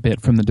depart a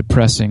bit from the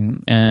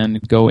depressing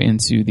and go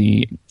into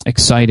the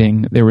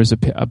exciting. There was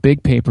a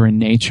big paper in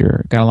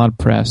Nature, got a lot of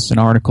press, an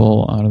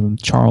article out of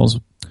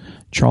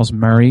Charles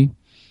Murray,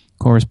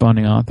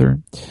 corresponding author.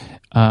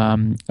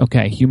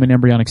 Human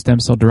embryonic stem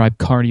cell derived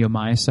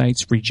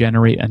cardiomyocytes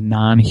regenerate a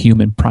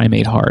non-human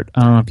primate heart.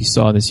 I don't know if you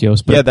saw this,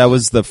 Yost. But yeah, that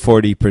was the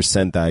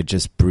 40% that I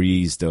just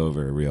breezed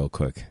over real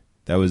quick.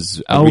 That was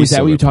is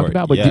that what you talked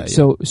about? But yeah,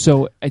 so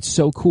it's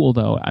so cool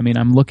though. I mean,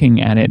 I'm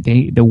looking at it.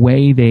 The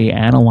way they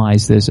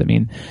analyze this. I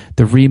mean,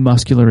 the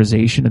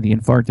remuscularization of the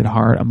infarcted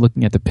heart. I'm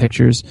looking at the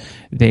pictures.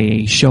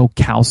 They show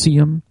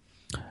calcium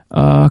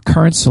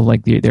currents, so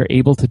like they're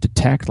able to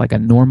detect like a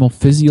normal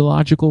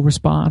physiological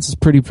response. It's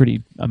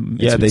pretty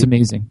it's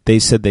amazing. They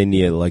said they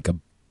needed like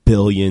 1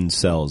 billion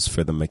cells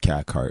for the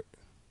macaque heart.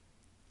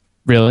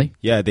 Really?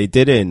 Yeah, they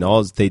did it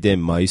they did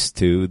mice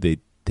too. They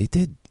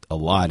did a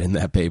lot in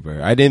that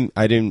paper. I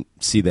didn't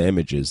see the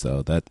images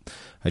though. That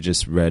I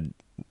just read,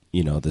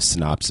 the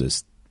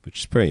synopsis, which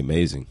is pretty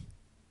amazing.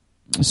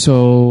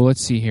 So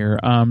let's see here.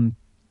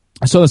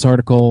 I saw this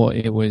article.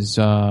 It was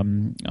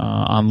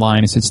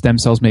online. It said stem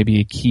cells may be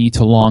a key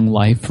to long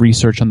life.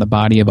 Research on the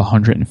body of a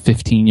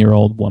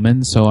 115-year-old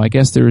woman. So I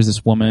guess there was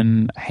this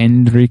woman,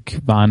 Hendrik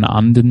van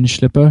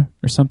Andenschlipper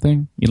or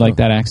something. You like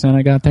that accent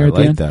I got there at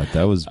the end? I like that.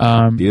 That was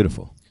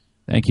beautiful.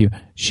 Thank you.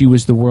 She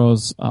was the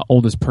world's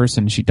oldest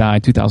person. She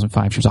died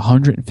 2005. She was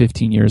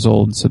 115 years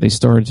old. So they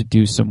started to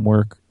do some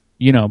work,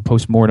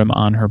 post-mortem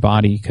on her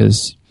body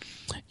because,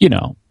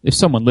 if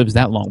someone lives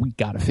that long, we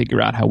got to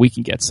figure out how we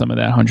can get some of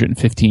that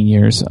 115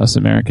 years, us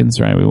Americans,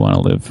 right? We want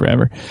to live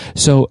forever.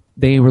 So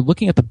they were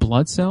looking at the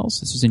blood cells.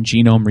 This was in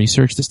genome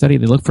research, the study.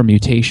 They looked for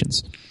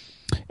mutations.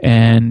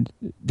 And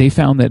they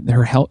found that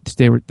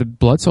the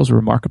blood cells were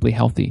remarkably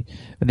healthy.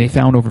 And they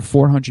found over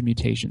 400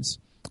 mutations.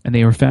 And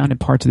they were found in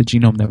parts of the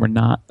genome that were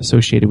not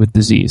associated with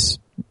disease,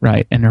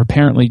 right? And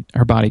apparently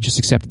her body just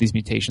accepted these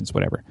mutations,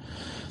 whatever.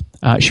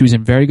 She was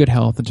in very good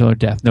health until her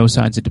death, no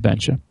signs of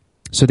dementia.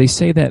 So they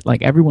say that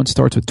like everyone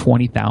starts with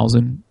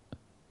 20,000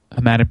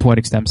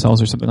 hematopoietic stem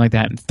cells or something like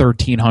that, and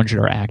 1,300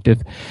 are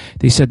active.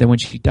 They said that when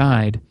she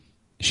died,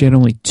 she had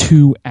only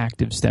 2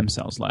 active stem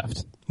cells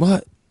left.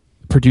 What?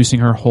 Producing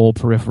her whole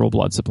peripheral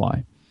blood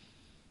supply.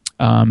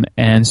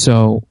 And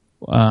so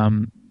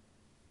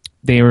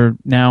they were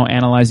now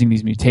analyzing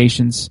these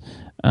mutations,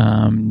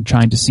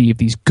 trying to see if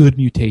these good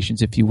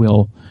mutations, if you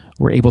will,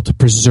 were able to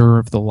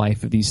preserve the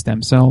life of these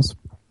stem cells.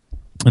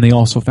 And they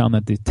also found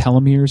that the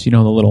telomeres, the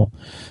little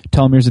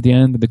telomeres at the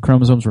end of the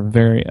chromosomes were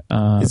very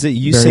Is it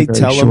you very, say very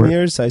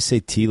telomeres? short. I say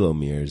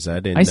telomeres. I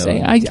didn't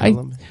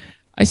know.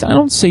 I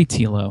don't say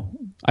telo.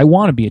 I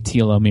want to be a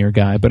telomere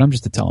guy, but I'm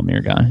just a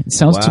telomere guy. It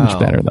sounds too much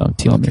better though,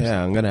 telomeres. Okay,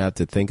 I'm going to have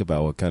to think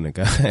about what kind of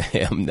guy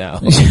I am now.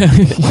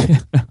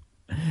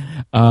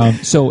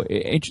 So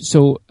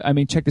I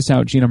mean, check this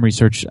out. Genome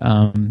research,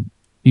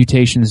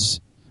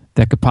 mutations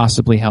that could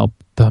possibly help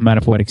the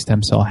hematopoietic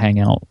stem cell hang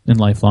out in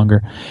life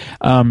longer.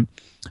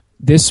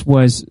 This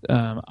was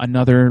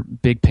another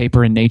big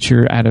paper in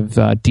Nature out of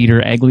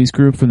Dieter Egley's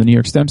group from the New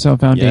York Stem Cell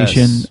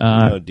Foundation.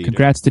 Yes,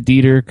 congrats to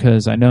Dieter,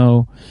 because I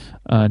know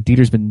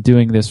Dieter's been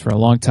doing this for a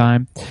long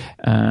time,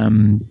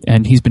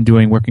 and he's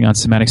been working on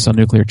somatic cell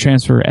nuclear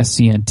transfer,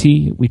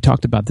 SCNT. We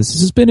talked about this.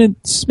 This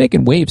is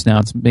making waves now.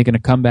 It's making a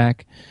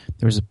comeback.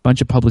 There was a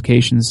bunch of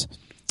publications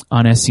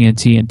on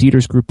SCNT, and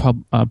Dieter's group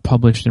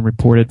published and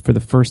reported for the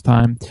first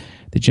time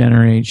the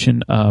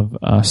generation of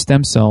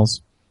stem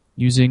cells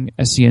using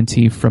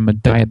SCNT from a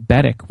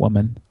diabetic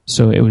woman.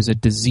 So it was a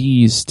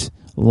diseased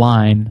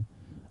line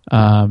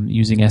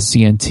using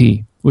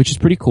SCNT, which is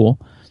pretty cool.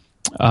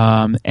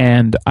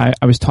 And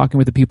I was talking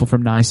with the people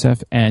from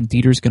NICEF, and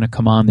Dieter's going to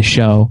come on the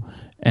show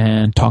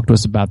and talk to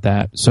us about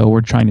that. So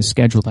we're trying to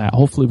schedule that.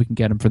 Hopefully we can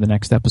get him for the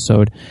next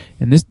episode.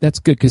 And that's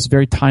good because it's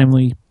very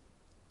timely.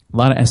 A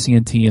lot of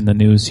SCNT in the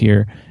news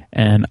here,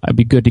 and it'd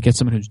be good to get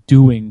someone who's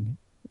doing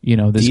this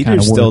Dieter's kind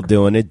of work. Still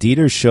doing it.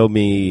 Dieter showed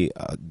me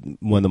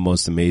one of the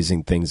most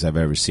amazing things I've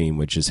ever seen,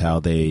 which is how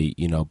they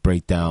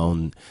break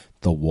down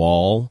the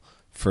wall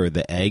for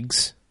the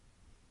eggs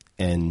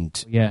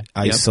and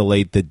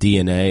isolate the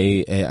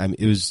DNA. I mean,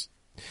 it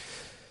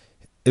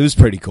was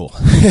pretty cool.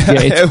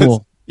 Yeah, it's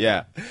cool.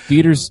 Yeah,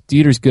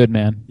 Dieter's good,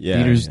 man. Yeah,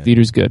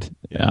 Dieter's good.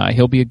 Yeah.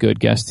 He'll be a good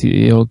guest.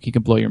 He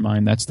can blow your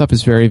mind. That stuff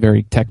is very,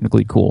 very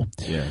technically cool.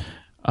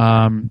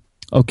 Yeah.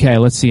 Okay,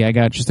 let's see. I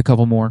got just a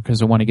couple more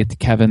because I want to get to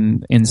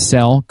Kevin in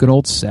Cell. Good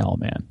old Cell,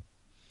 man.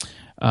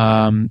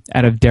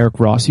 Out of Derek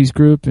Rossi's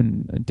group,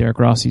 and Derek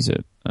Rossi's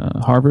at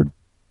Harvard.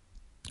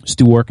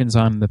 Stu Orkin's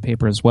on the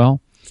paper as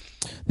well.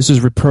 This is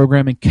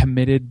reprogramming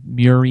committed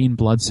murine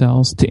blood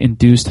cells to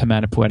induced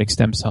hematopoietic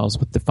stem cells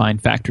with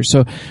defined factors.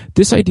 So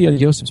this idea,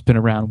 Josef's been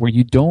around, where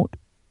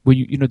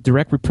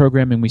direct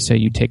reprogramming, we say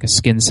you take a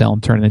skin cell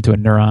and turn it into a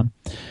neuron.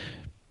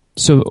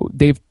 So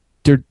they're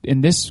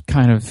in this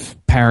kind of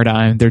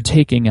paradigm, they're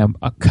taking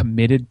a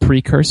committed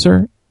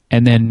precursor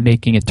and then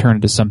making it turn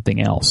into something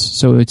else.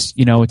 So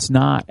it's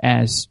not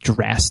as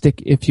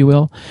drastic, if you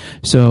will.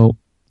 So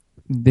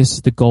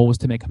the goal was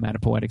to make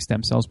hematopoietic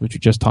stem cells, which we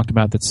just talked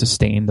about, that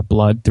sustain the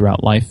blood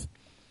throughout life.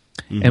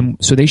 Mm-hmm. And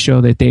so they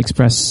show that they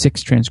express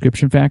 6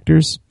 transcription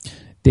factors.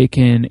 They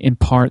can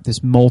impart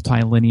this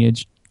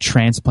multi-lineage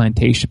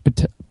transplantation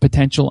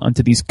potential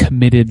onto these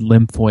committed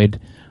lymphoid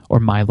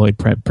or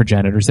myeloid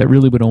progenitors that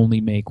really would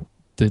only make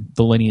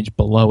the lineage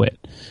below it.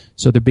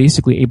 So they're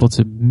basically able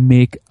to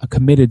make a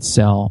committed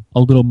cell a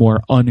little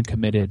more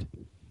uncommitted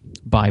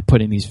by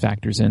putting these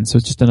factors in. So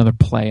it's just another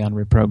play on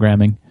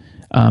reprogramming.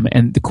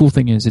 And the cool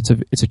thing is it's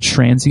a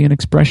transient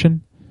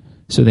expression.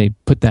 So they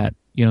put that,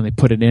 they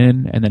put it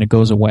in and then it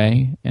goes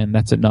away, and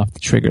that's enough to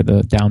trigger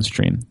the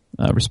downstream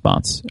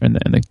response and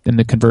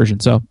the conversion.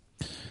 So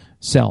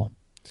Cell,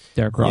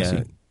 Derek Rossi.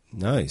 Yeah,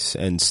 nice.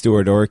 And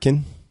Stuart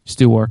Orkin.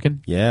 Stu Orkin.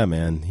 Yeah,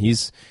 man.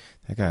 He's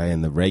that guy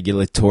in the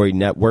regulatory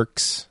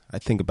networks. I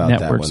think about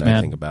that when I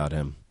think about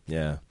him.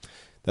 Yeah.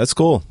 That's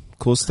cool.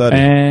 Cool study.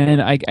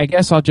 And I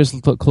guess I'll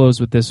just close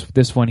with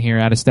this one here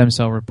out of Stem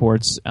Cell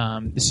Reports.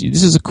 This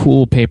is a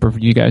cool paper for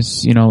you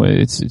guys.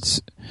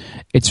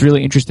 It's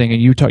really interesting.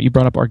 And you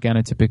brought up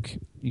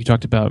organotypic. You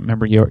talked about,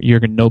 remember,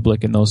 Jürgen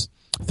Noblick and those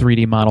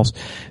 3D models.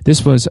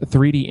 This was a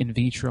 3D in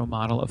vitro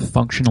model of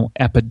functional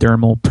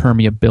epidermal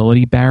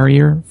permeability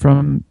barrier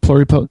from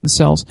pluripotent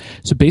cells.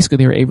 So basically,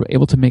 they were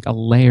able to make a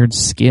layered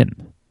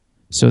skin.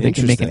 So they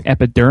can make an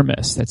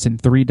epidermis that's in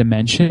 3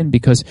 dimension,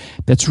 because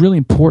that's really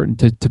important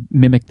to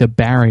mimic the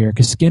barrier,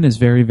 because skin is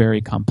very, very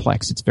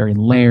complex. It's very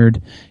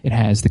layered. It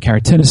has the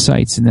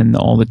keratinocytes and then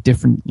all the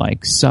different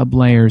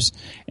sub-layers.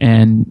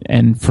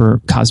 And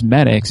for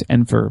cosmetics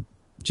and for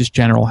just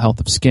general health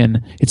of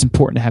skin, it's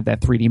important to have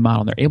that 3D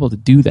model. And they're able to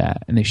do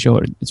that, and they show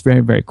it. It's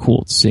very, very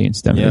cool to see in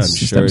stem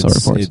cell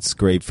reports. It's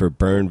great for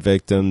burn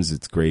victims.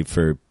 It's great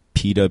for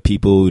PETA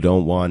people who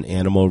don't want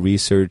animal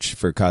research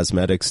for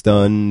cosmetics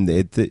done.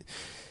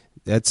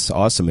 That's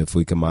awesome if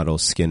we can model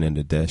skin in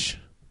a dish.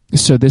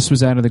 So this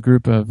was out of the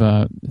group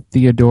of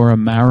Theodora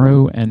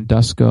Maru and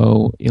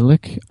Dusko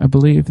Ilic, I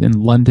believe, in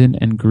London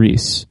and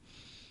Greece.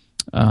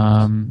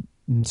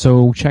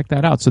 So check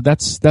that out. So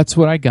that's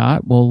what I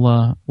got.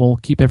 We'll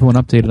keep everyone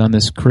updated on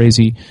this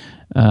crazy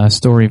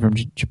story from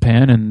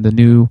Japan and the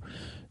new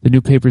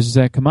papers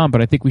that come on.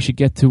 But I think we should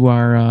get to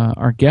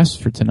our guests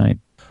for tonight.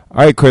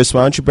 All right, Chris,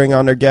 why don't you bring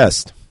on our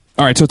guest?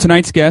 All right, so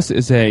tonight's guest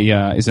is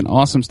an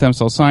awesome stem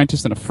cell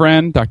scientist and a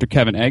friend, Dr.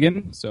 Kevin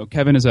Eggan. So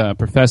Kevin is a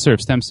professor of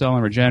stem cell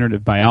and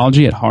regenerative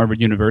biology at Harvard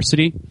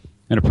University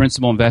and a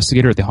principal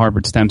investigator at the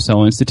Harvard Stem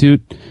Cell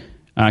Institute.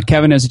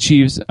 Kevin has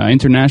achieved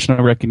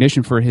international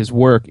recognition for his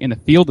work in the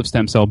field of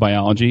stem cell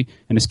biology,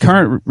 and his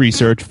current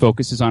research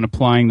focuses on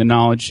applying the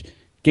knowledge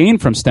gained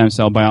from stem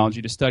cell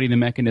biology to study the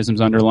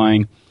mechanisms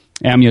underlying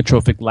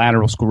amyotrophic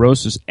lateral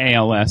sclerosis,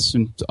 ALS,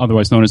 and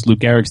otherwise known as Lou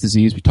Gehrig's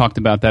disease. We talked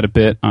about that a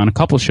bit on a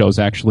couple of shows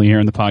actually here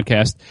in the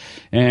podcast,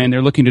 and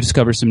they're looking to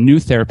discover some new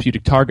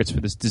therapeutic targets for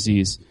this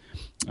disease.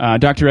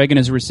 Dr. Eggan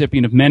is a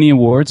recipient of many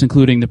awards,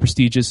 including the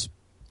prestigious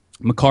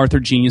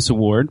MacArthur Genius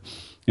Award,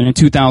 and in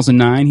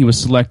 2009 he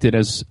was selected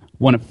as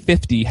one of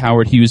 50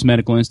 Howard Hughes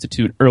Medical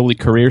Institute early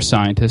career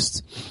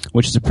scientists,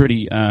 which is a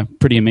pretty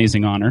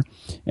amazing honor.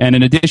 And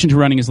in addition to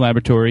running his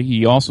laboratory,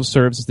 he also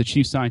serves as the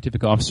chief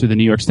scientific officer of the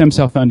New York Stem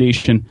Cell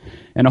Foundation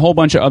and a whole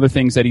bunch of other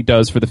things that he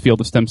does for the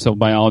field of stem cell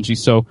biology.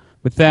 So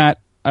with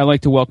that, I'd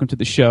like to welcome to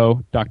the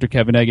show Dr.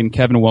 Kevin Eggan.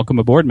 Kevin, welcome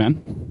aboard,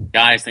 man.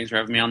 Guys, thanks for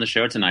having me on the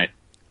show tonight.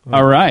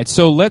 All right,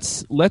 so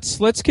let's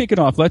kick it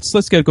off.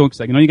 Let's get going.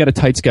 I know you got a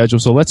tight schedule,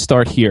 so let's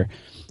start here.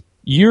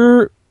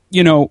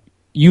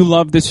 You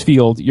love this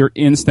field. You're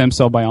in stem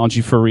cell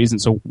biology for a reason.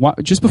 So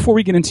just before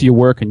we get into your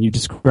work and you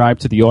describe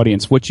to the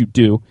audience what you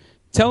do,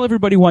 tell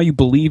everybody why you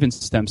believe in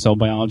stem cell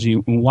biology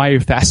and why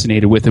you're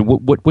fascinated with it.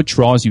 What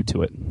draws you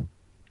to it?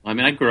 I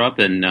mean, I grew up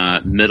in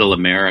middle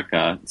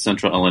America,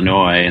 central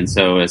Illinois, and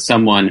so as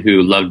someone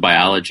who loved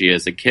biology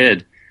as a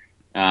kid,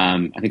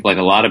 I think like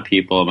a lot of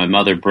people, my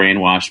mother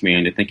brainwashed me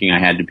into thinking I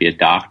had to be a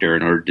doctor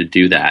in order to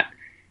do that.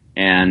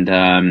 And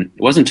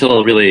it wasn't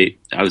until really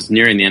I was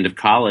nearing the end of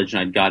college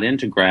and I got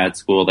into grad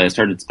school that I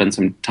started to spend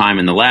some time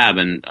in the lab,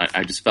 and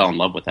I just fell in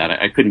love with that.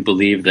 I couldn't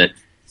believe that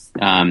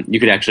you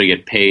could actually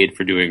get paid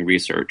for doing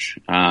research.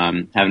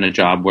 Having a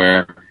job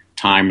where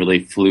time really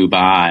flew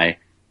by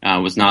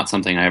was not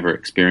something I ever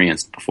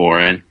experienced before.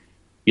 And,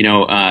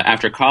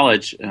 after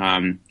college,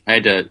 I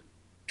had to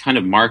kind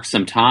of mark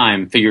some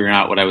time figuring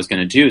out what I was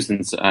going to do,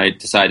 since I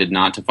decided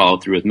not to follow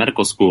through with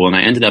medical school, and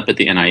I ended up at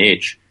the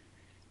NIH.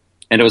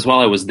 And it was while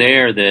I was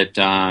there that,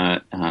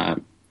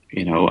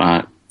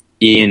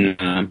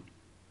 Ian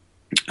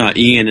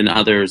and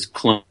others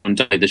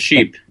cloned the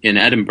sheep in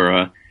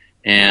Edinburgh,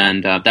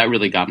 and that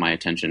really got my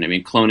attention. I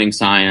mean, cloning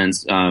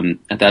science,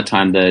 at that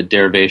time, the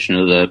derivation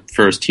of the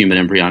first human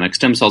embryonic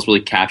stem cells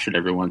really captured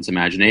everyone's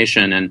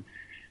imagination. And,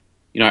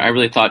 I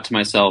really thought to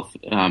myself,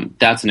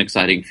 that's an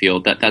exciting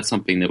field. That's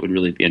something that would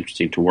really be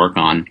interesting to work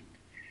on.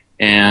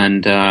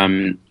 And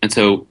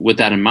so with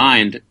that in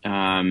mind,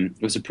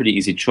 it was a pretty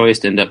easy choice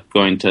to end up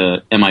going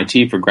to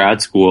MIT for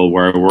grad school,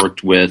 where I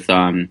worked with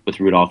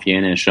Rudolf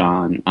Janisch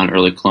on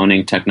early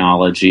cloning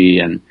technology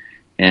and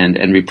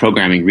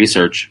reprogramming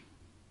research.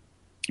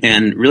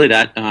 And really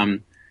that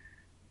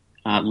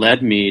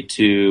led me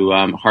to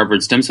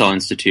Harvard Stem Cell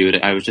Institute.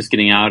 I was just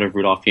getting out of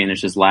Rudolf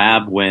Janisch's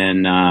lab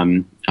when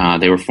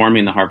they were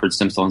forming the Harvard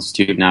Stem Cell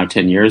Institute now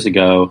 10 years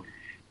ago.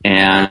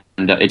 And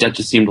it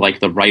just seemed like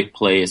the right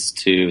place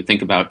to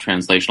think about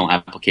translational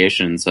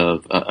applications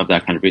of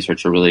that kind of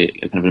research. A really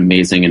kind of an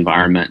amazing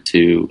environment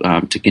to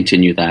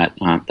continue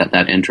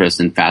that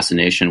interest and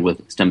fascination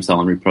with stem cell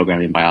and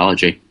reprogramming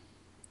biology.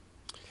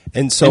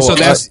 And so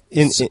that's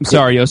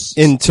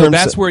so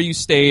that's where you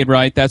stayed,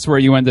 right? That's where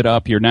you ended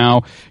up. You're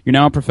now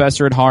a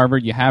professor at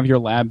Harvard. You have your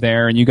lab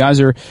there, and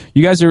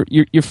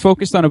you're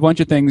focused on a bunch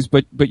of things,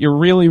 but you're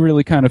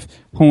really kind of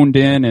honed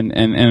in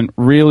and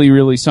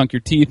really sunk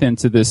your teeth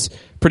into this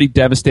pretty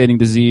devastating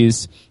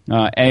disease,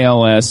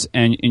 ALS,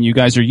 and you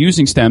guys are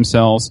using stem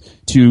cells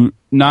to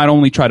not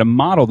only try to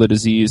model the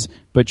disease,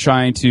 but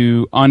trying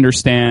to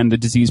understand the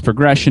disease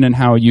progression and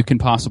how you can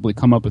possibly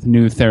come up with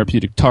new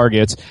therapeutic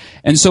targets.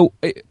 And so,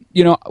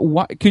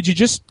 could you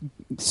just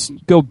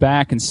go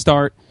back and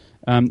start,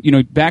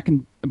 back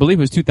in, I believe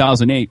it was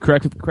 2008,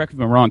 correct if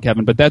I'm wrong,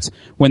 Kevin, but that's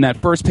when that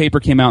first paper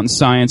came out in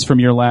Science from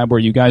your lab, where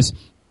you guys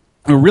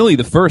were really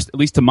the first, at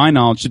least to my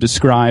knowledge, to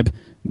describe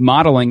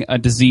modeling a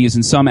disease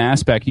in some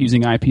aspect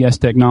using IPS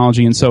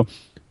technology. And so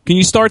can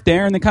you start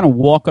there and then kind of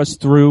walk us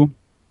through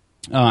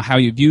how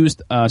you've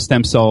used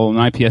stem cell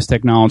and IPS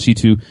technology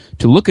to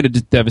look at a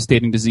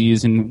devastating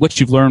disease and what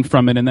you've learned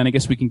from it, and then I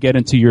guess we can get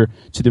into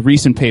the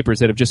recent papers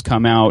that have just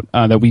come out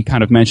that we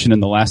kind of mentioned in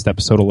the last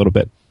episode a little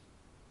bit.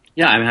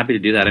 Yeah, I'm happy to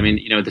do that. I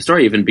mean, the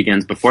story even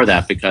begins before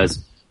that,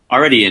 because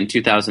already in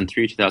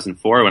 2003,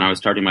 2004, when I was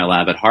starting my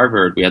lab at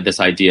Harvard, we had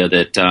this idea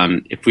that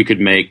if we could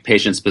make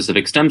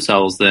patient-specific stem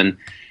cells, then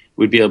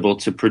we'd be able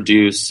to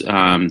produce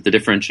the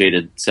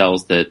differentiated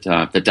cells that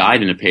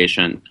died in a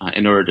patient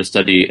in order to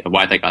study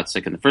why they got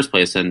sick in the first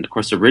place. And of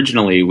course,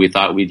 originally we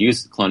thought we'd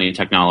use cloning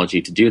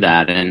technology to do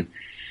that. And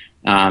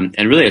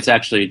really, it's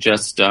actually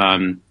just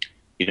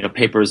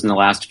papers in the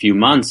last few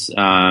months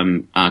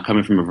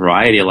coming from a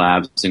variety of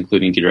labs,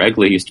 including Dieter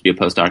Egley, who used to be a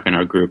postdoc in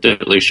our group, that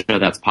really show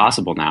that's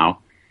possible now.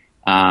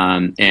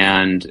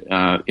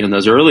 In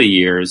those early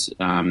years,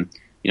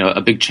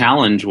 a big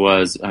challenge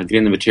was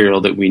getting the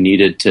material that we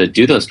needed to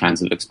do those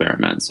kinds of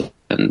experiments.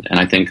 And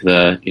I think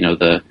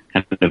the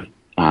kind of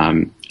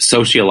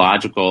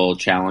sociological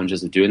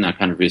challenges of doing that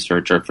kind of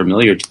research are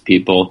familiar to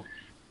people.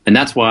 And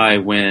that's why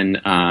when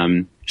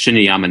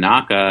Shinya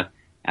Yamanaka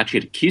actually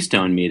at a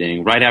Keystone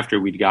meeting, right after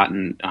we'd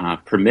gotten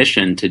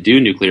permission to do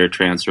nuclear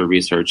transfer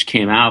research,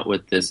 came out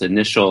with this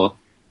initial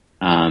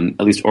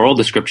at least oral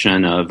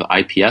description of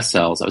IPS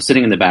cells. I was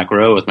sitting in the back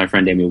row with my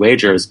friend Amy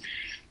Wagers,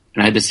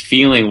 and I had this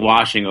feeling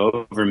washing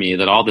over me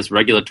that all this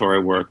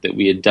regulatory work that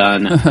we had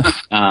done,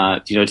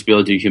 to be able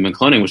to do human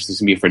cloning, was just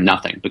going to be for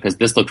nothing, because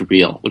this looked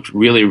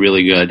really,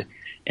 really good.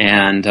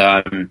 And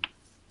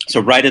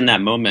so right in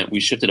that moment, we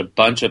shifted a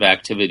bunch of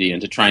activity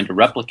into trying to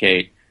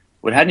replicate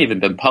what hadn't even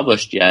been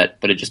published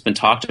yet, but had just been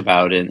talked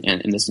about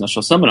in this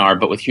initial seminar,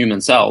 but with human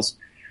cells.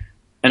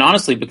 And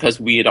honestly, because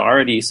we had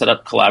already set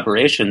up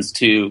collaborations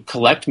to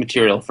collect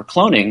material for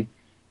cloning,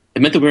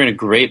 it meant that we were in a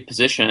great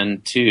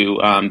position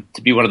to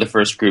be one of the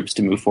first groups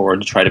to move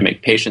forward to try to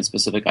make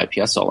patient-specific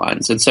iPS cell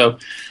lines. And so,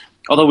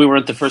 although we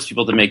weren't the first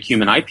people to make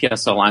human iPS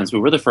cell lines, we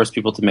were the first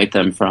people to make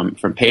them from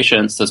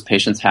patients. Those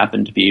patients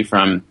happened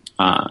to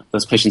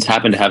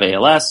have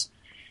ALS,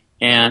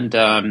 and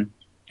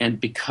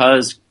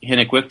because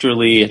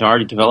Hinnick-Wichterle had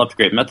already developed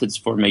great methods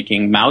for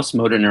making mouse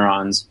motor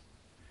neurons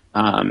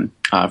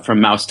from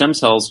mouse stem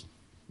cells,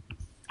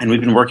 and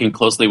we've been working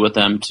closely with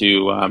them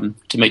to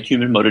make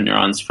human motor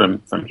neurons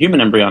from human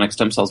embryonic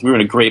stem cells, we were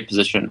in a great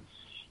position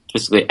to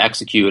basically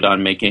execute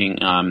on making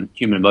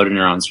human motor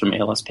neurons from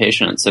ALS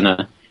patients, and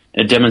a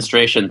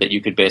demonstration that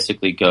you could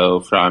basically go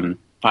from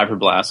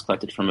fibroblasts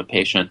collected from a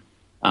patient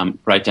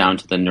right down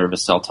to the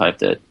nervous cell type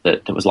that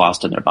was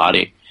lost in their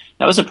body.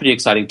 That was a pretty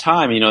exciting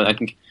time. I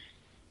think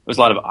there was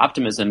a lot of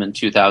optimism in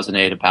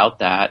 2008 about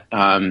that.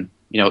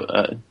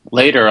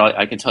 Later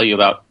I can tell you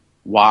about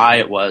why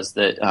it was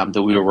that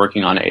we were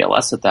working on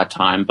ALS at that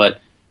time. But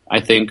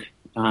I think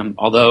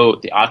although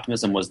the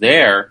optimism was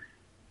there,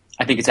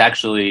 I think it's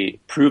actually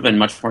proven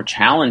much more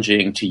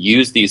challenging to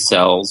use these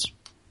cells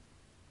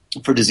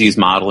for disease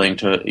modeling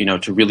to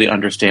really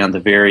understand the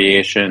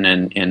variation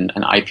in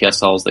iPS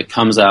cells that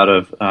comes out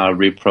of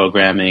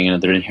reprogramming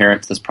and that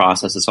inherent to this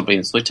process is something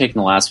that's really taken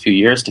the last few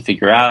years to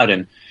figure out.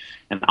 And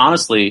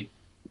honestly,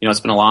 it's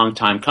been a long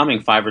time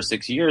coming, 5 or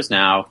 6 years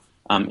now,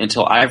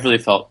 until I've really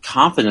felt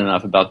confident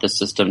enough about this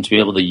system to be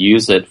able to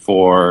use it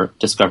for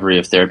discovery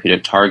of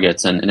therapeutic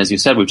targets. And as you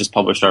said, we've just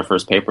published our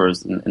first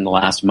papers in the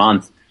last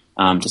month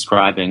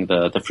describing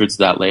the fruits of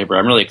that labor.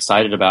 I'm really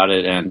excited about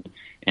it,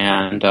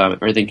 and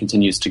everything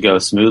continues to go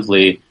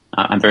smoothly.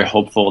 I'm very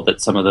hopeful that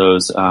some of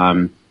those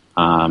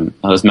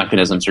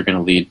mechanisms are going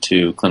to lead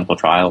to clinical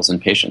trials in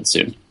patients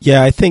soon.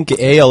 Yeah, I think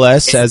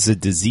ALS as a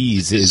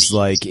disease is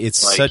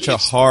it's such a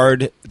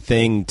hard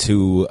thing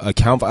to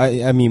account for.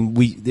 I mean,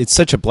 it's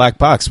such a black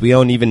box. We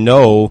don't even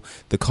know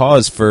the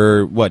cause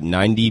for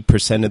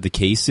 90% of the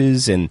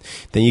cases, and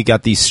then you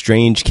got these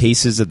strange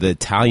cases of the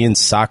Italian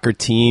soccer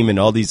team and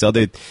all these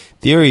other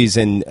theories,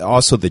 and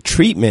also the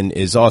treatment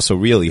is also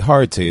really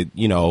hard to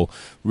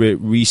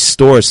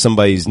restore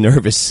somebody's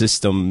nervous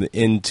system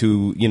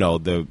into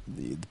the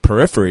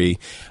periphery.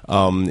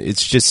 It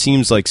just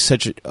seems like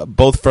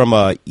both from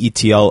a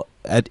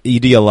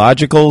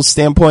etiological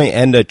standpoint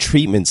and a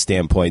treatment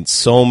standpoint,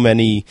 so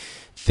many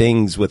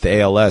things with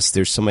ALS.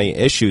 There's so many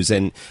issues,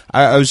 and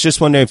I was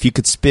just wondering if you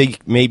could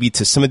speak maybe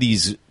to some of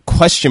these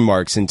question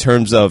marks in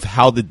terms of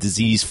how the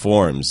disease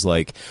forms,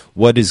 like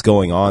what is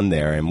going on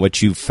there and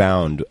what you've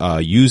found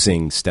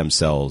using stem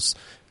cells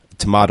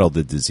to model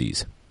the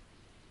disease.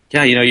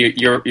 Yeah,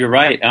 you're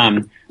right.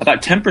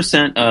 About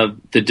 10% of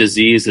the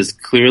disease is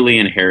clearly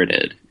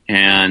inherited,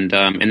 and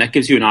that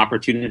gives you an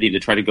opportunity to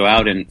try to go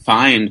out and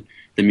find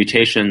the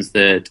mutations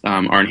that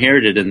are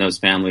inherited in those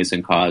families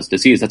and cause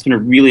disease. That's been a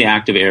really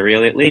active area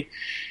lately.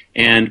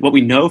 And what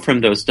we know from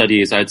those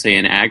studies, I'd say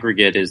in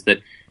aggregate, is that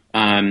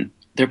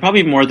there are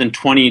probably more than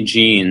 20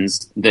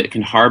 genes that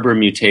can harbor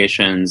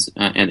mutations,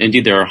 and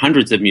indeed there are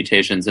hundreds of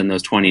mutations in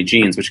those 20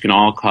 genes, which can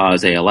all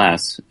cause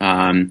ALS.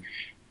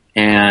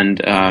 And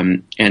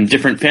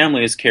different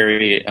families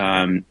carry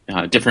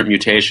different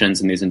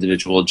mutations in these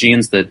individual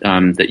genes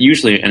that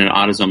usually in an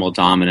autosomal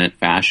dominant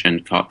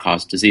fashion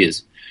cause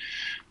disease.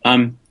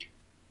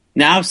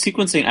 Now,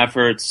 sequencing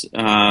efforts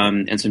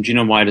and some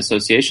genome-wide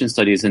association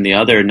studies in the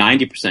other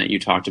 90% you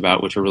talked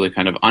about, which are really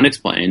kind of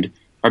unexplained,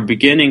 are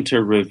beginning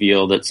to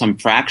reveal that some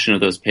fraction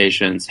of those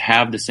patients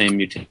have the same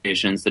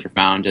mutations that are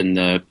found in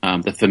the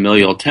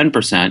familial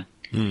 10%.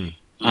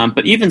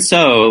 But even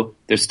so,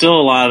 there's still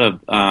a lot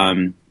of,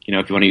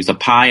 if you want to use a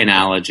pie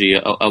analogy,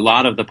 a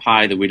lot of the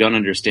pie that we don't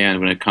understand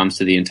when it comes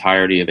to the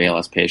entirety of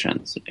ALS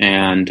patients.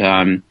 And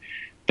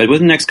but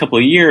within the next couple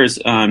of years,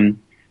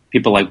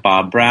 people like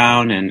Bob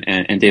Brown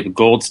and David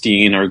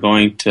Goldstein are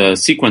going to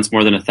sequence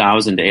more than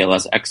 1,000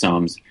 ALS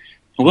exomes.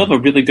 And we'll have a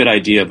really good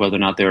idea of whether or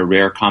not there are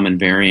rare common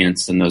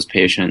variants in those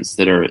patients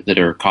that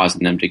are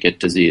causing them to get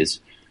disease.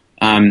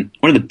 One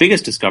of the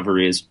biggest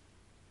discoveries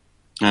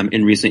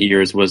in recent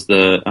years was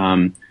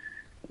the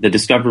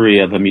discovery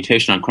of a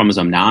mutation on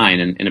chromosome 9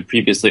 in a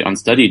previously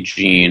unstudied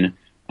gene,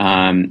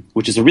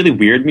 which is a really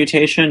weird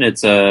mutation.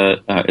 It's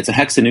a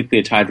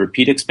hexanucleotide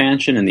repeat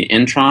expansion in the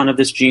intron of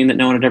this gene that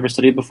no one had ever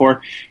studied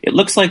before. It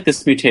looks like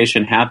this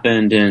mutation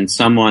happened in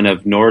someone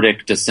of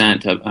Nordic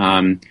descent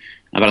about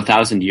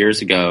 1,000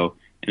 years ago,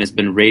 and has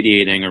been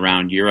radiating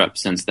around Europe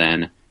since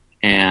then.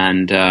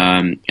 And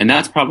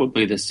that's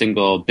probably the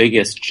single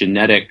biggest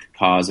genetic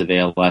cause of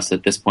ALS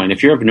at this point.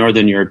 If you're of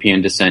Northern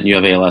European descent and you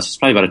have ALS, it's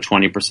probably about a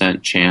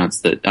 20%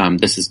 chance that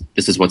this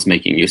is what's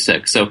making you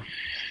sick. So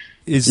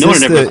is no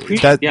this one ever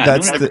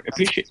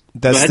appreciated.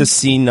 That's the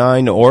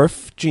C9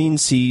 ORF gene.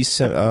 Is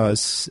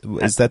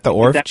that the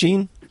ORF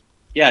gene?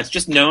 Yeah, it's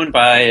just known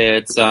by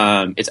its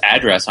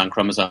address on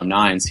chromosome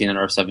 9,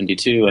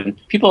 C9orf72.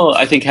 And people,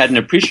 I think, hadn't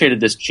appreciated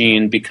this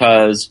gene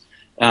because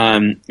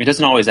it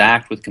doesn't always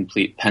act with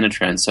complete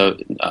penetrance. So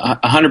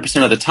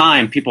 100% of the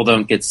time, people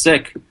don't get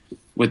sick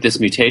with this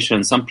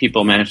mutation. Some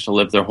people manage to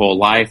live their whole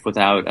life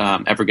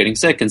without ever getting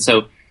sick, and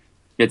so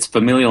its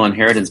familial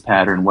inheritance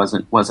pattern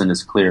wasn't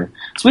as clear.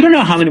 So we don't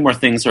know how many more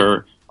things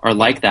are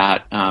like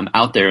that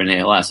out there in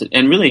ALS,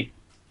 and really,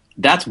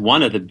 that's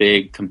one of the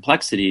big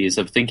complexities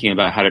of thinking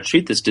about how to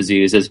treat this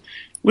disease. Is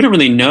we don't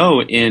really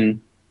know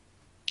in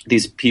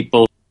these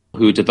people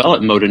who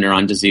develop motor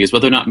neuron disease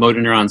whether or not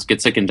motor neurons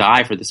get sick and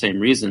die for the same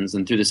reasons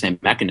and through the same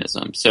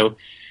mechanism. So,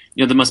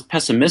 the most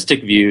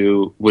pessimistic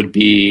view would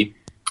be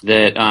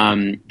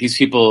that these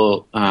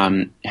people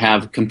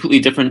have completely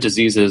different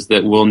diseases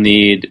that will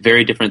need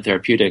very different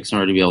therapeutics in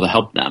order to be able to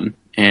help them.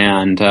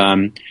 And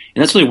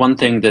that's really one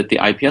thing that the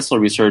iPSL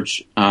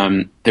research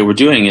that we're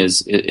doing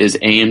is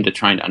aimed at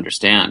trying to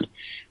understand.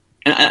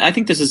 And I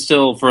think this is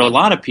still, for a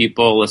lot of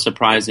people, a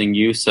surprising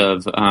use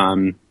of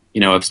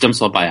stem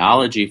cell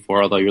biology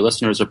although your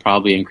listeners are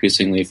probably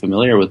increasingly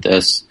familiar with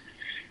this,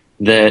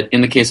 that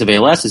in the case of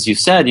ALS, as you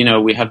said,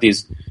 we have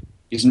these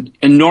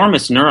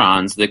enormous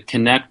neurons that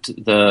connect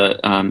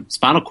the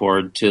spinal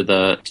cord to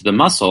the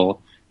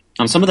muscle.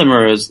 Some of them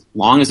are as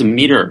long as a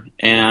meter,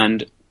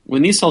 and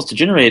when these cells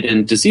degenerate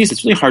in disease,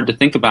 it's really hard to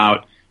think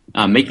about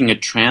making a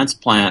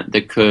transplant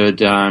that could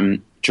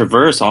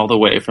traverse all the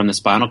way from the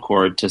spinal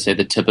cord to, say,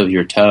 the tip of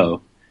your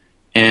toe.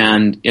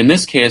 And in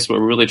this case, what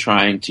we're really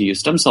trying to use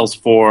stem cells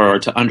for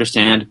to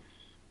understand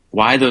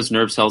why those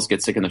nerve cells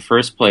get sick in the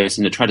first place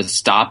and to try to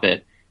stop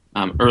it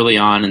early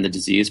on in the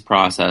disease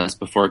process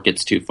before it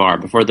gets too far,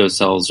 before those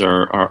cells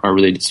are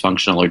really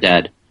dysfunctional or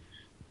dead.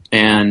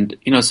 And,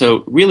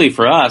 so really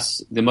for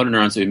us, the motor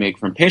neurons that we make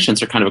from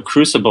patients are kind of a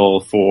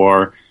crucible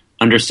for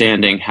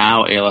understanding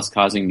how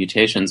ALS-causing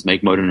mutations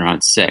make motor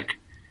neurons sick.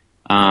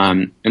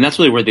 And that's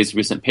really where these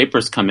recent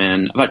papers come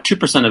in. About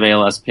 2% of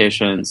ALS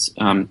patients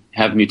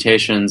have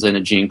mutations in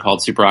a gene called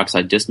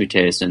superoxide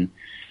dismutase.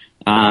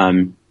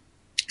 And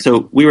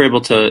so we were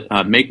able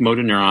to make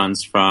motor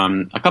neurons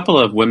from a couple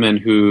of women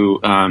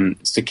who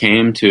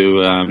succumbed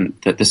to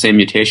the same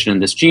mutation in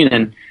this gene.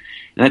 And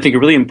I think a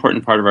really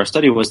important part of our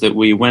study was that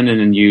we went in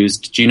and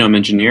used genome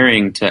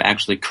engineering to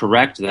actually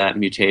correct that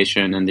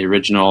mutation in the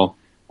original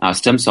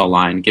stem cell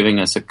line, giving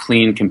us a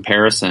clean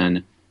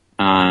comparison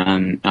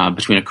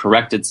between a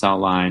corrected cell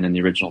line and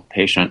the original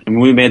patient. And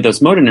when we made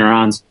those motor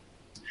neurons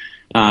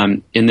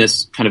in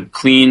this kind of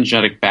clean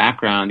genetic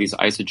background, these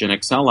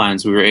isogenic cell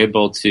lines, we were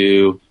able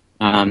to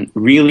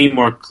really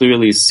more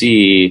clearly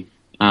see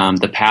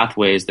the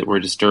pathways that were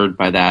disturbed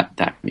by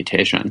that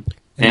mutation.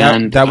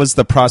 And that was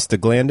the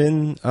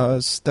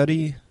prostaglandin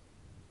study?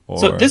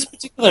 So this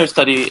particular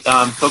study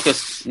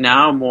focused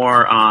now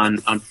more on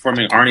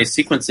performing RNA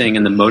sequencing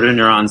in the motor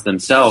neurons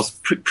themselves.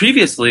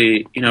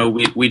 Previously,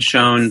 we'd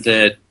shown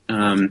that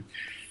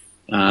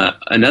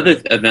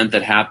another event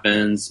that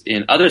happens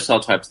in other cell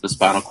types of the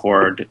spinal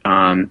cord,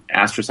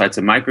 astrocytes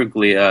and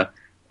microglia,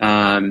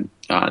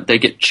 they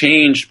get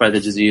changed by the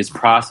disease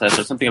process.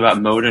 There's something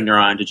about motor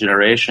neuron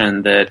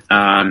degeneration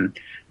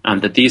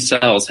that these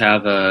cells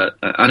have an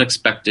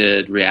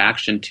unexpected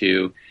reaction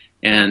to.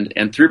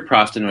 And through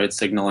prostanoid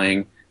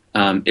signaling,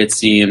 it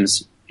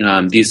seems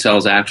these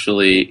cells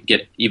actually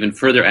get even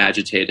further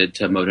agitated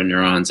to motor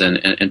neurons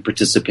and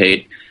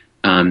participate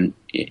in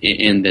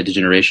the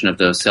degeneration of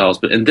those cells.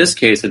 But in this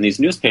case, in these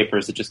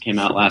newspapers that just came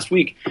out last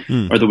week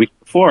or the week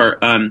before,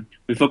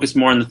 we focused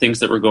more on the things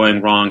that were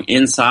going wrong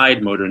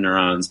inside motor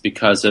neurons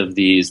because of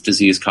these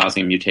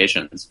disease-causing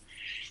mutations.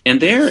 And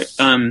there,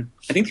 I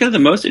think kind of the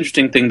most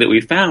interesting thing that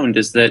we found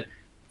is that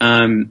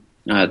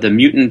the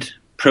mutant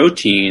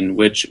protein,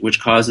 which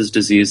causes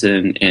disease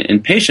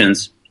in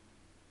patients,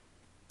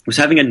 was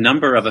having a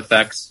number of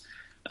effects,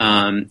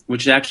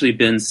 which had actually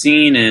been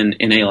seen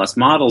in ALS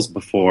models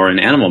before, in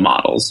animal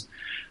models.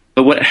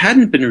 But what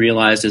hadn't been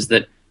realized is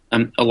that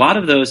a lot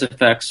of those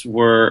effects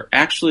were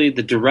actually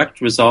the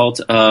direct result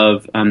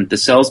of the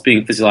cells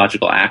being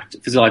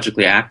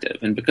physiologically active.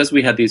 And because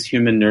we had these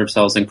human nerve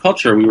cells in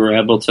culture, we were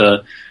able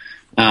to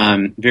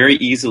very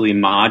easily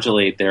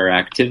modulate their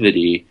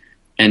activity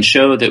and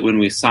show that when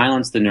we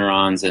silence the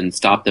neurons and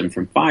stop them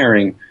from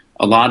firing,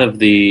 a lot of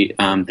the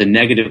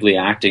negatively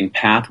acting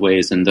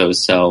pathways in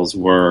those cells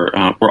were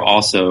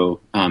also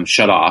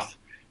shut off,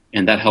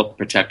 and that helped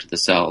protect the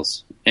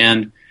cells.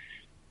 And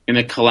in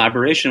a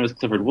collaboration with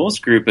Clifford Woolf's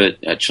group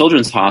at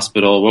Children's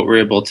Hospital, what we were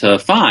able to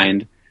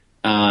find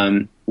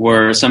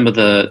were some of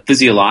the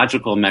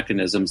physiological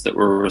mechanisms that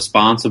were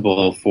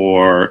responsible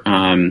for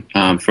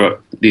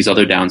these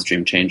other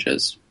downstream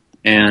changes.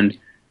 And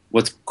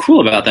what's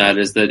cool about that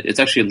is that it's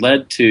actually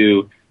led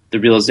to the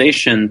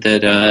realization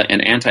that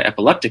an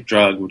anti-epileptic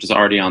drug, which is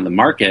already on the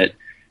market,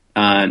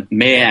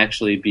 may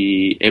actually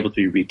be able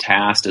to be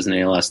retasked as an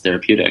ALS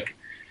therapeutic,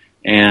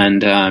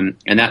 and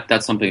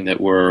that's something that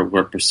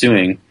we're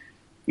pursuing.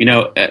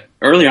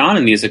 Early on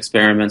in these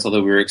experiments,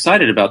 although we were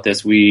excited about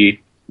this,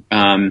 we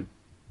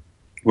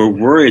were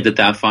worried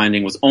that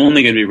finding was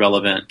only going to be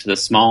relevant to the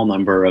small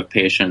number of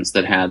patients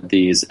that had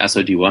these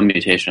SOD1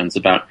 mutations,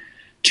 about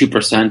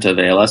 2% of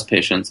ALS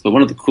patients. But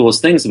one of the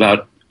coolest things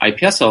about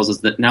iPS cells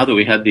is that now that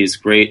we had these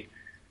great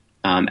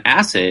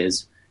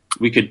assays,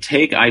 we could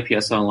take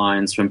iPS cell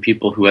lines from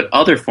people who had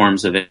other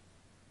forms of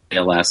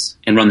ALS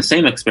and run the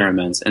same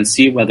experiments and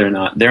see whether or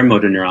not their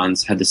motor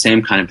neurons had the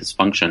same kind of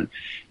dysfunction.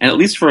 And at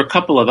least for a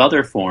couple of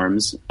other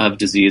forms of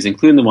disease,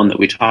 including the one that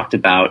we talked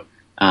about,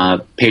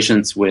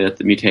 patients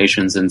with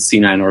mutations in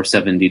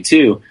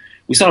C9orf72,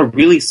 we saw a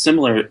really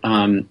similar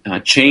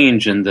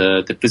change in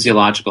the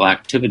physiological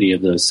activity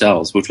of those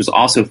cells, which was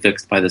also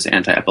fixed by this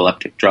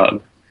anti-epileptic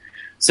drug.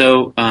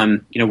 So,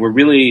 we're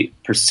really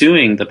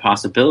pursuing the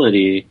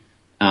possibility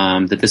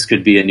that this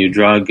could be a new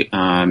drug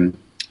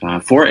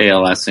for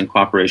ALS in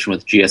cooperation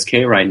with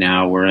GSK right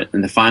now. We're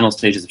in the final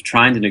stages of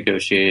trying to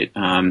negotiate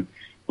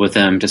with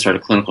them to start a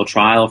clinical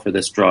trial for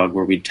this drug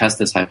where we test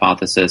this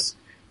hypothesis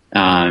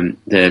that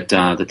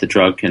the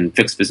drug can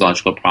fix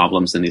physiological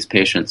problems in these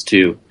patients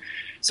too.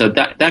 So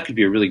that could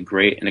be a really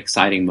great and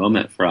exciting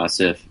moment for us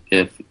if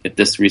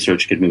this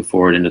research could move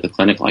forward into the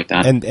clinic like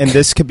that. And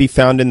this could be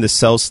found in the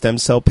Cell Stem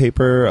Cell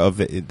paper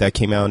that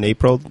came out in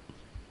April?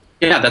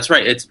 Yeah, that's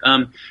right. It's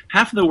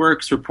half of the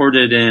work's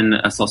reported in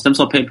a Cell Stem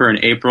Cell paper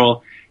in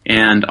April,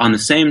 and on the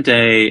same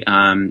day,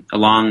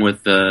 along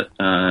with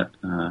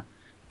the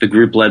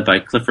group led by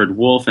Clifford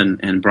Wolf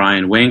and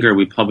Brian Wenger,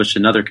 we published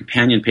another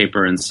companion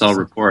paper in Cell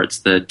Reports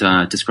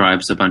that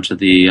describes a bunch of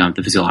the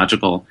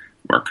physiological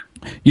work.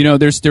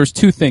 There's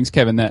two things,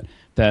 Kevin,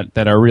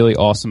 that are really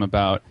awesome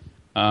about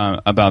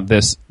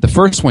this. The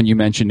first one you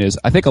mentioned is,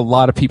 I think a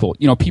lot of people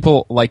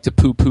like to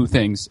poo-poo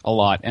things a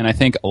lot, and I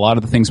think a lot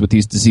of the things with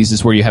these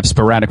diseases where you have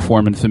sporadic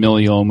form and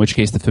familial, in which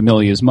case the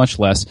familial is much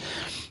less,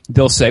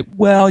 they'll say,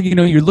 well,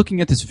 you're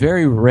looking at this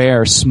very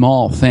rare,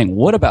 small thing.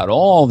 What about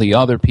all the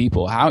other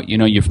people? How,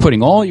 you're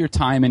putting all your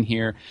time in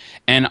here.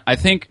 And I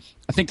think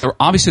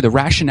obviously the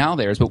rationale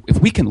there is, but if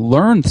we can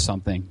learn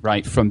something,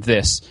 right, from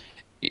this,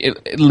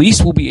 at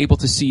least we'll be able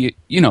to see,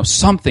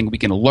 something. We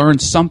can learn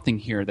something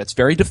here that's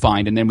very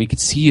defined, and then we could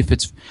see if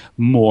it's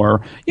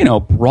more,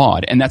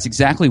 broad. And that's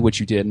exactly what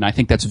you did. And I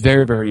think that's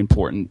very, very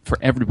important for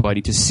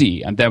everybody to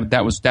see. And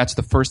that's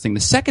the first thing. The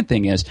second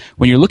thing is,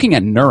 when you're looking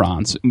at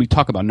neurons, and we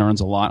talk about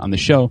neurons a lot on the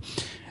show,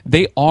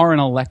 they are an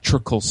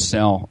electrical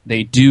cell.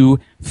 They do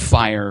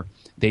fire.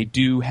 They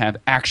do have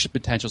action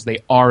potentials.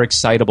 They are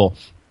excitable.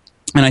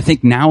 And I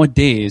think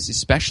nowadays,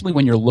 especially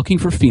when you're looking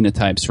for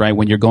phenotypes, right,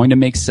 when you're going to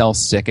make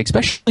cells sick,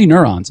 especially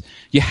neurons,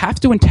 you have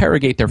to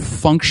interrogate their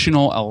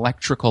functional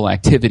electrical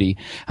activity.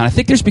 And I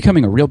think there's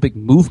becoming a real big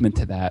movement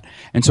to that.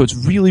 And so it's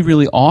really,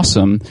 really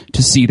awesome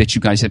to see that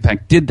you guys, in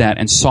fact, did that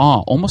and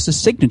saw almost a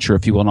signature,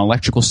 if you will, an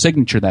electrical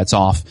signature that's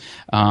off,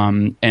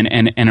 and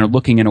are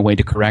looking in a way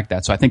to correct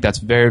that. So I think that's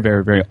very,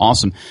 very, very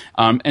awesome.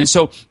 And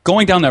so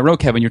going down that road,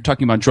 Kevin, you're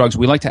talking about drugs.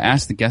 We like to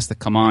ask the guests that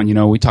come on,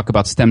 we talk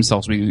about stem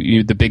cells,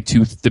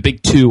 the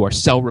big two are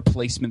cell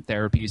replacement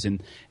therapies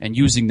and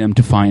using them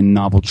to find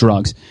novel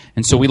drugs.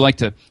 And so we like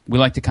to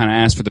kind of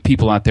ask for the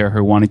people out there who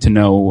are wanting to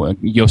know,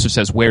 Joseph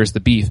says, where's the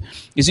beef?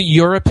 Is it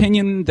your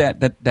opinion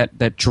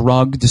that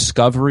drug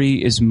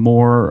discovery is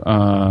more,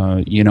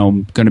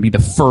 going to be the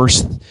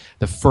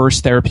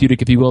first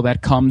therapeutic, if you will,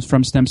 that comes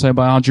from stem cell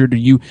biology, or do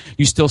you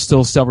still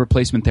cell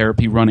replacement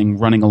therapy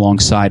running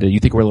alongside it? You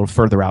think we're a little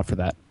further out for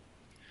that?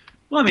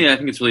 Well, I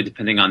think it's really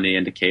depending on the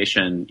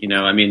indication.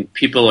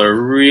 People are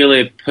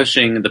really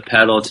pushing the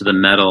pedal to the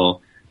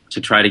metal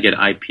to try to get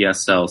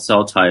iPS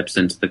cell types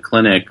into the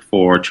clinic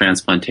for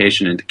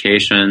transplantation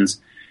indications.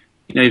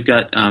 You've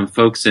got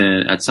folks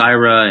at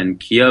Syra and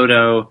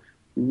Kyoto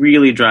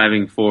really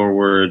driving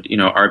forward,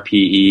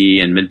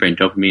 RPE and midbrain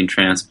dopamine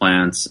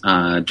transplants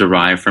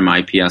derived from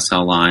iPS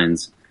cell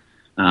lines.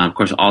 Of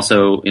course,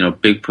 also,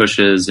 big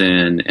pushes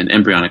in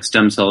embryonic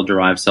stem cell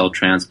derived cell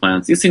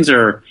transplants. These things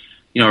are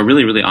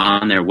really, really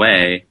on their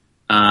way.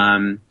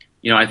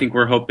 I think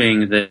we're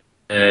hoping that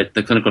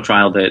the clinical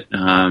trial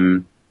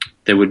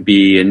that would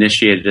be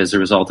initiated as a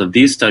result of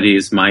these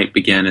studies might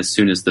begin as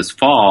soon as this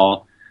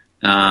fall.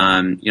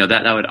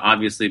 That would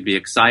obviously be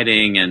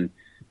exciting, and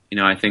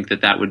I think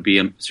that would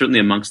be certainly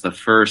amongst the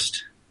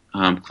first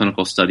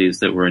clinical studies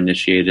that were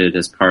initiated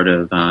as part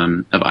of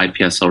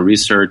iPS cell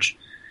research.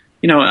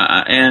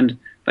 And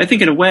I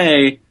think in a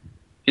way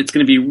it's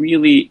going to be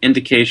really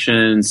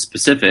indication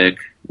specific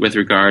with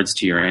regards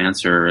to your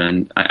answer.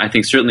 And I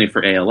think certainly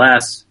for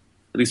ALS,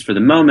 at least for the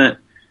moment,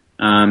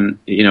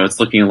 it's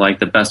looking like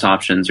the best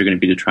options are going to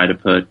be to try to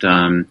put,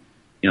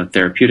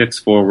 therapeutics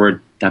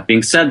forward. That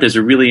being said, there's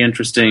a really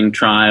interesting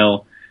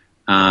trial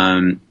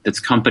that's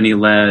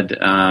company-led.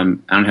 I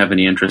don't have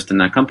any interest in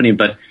that company,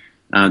 but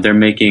they're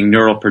making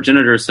neural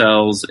progenitor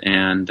cells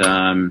and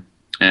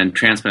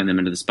transplanting them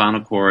into the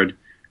spinal cord,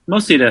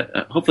 mostly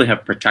to hopefully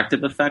have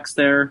protective effects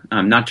there,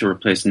 not to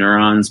replace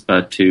neurons,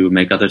 but to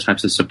make other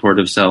types of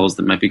supportive cells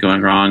that might be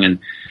going wrong. And,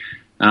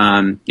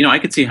 I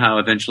could see how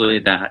eventually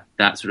that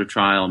sort of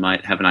trial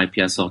might have an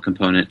iPS cell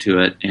component to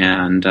it.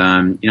 And,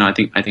 I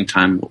think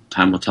time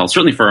will tell.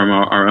 Certainly for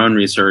our own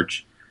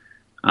research,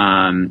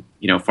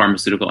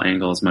 pharmaceutical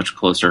angle is much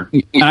closer.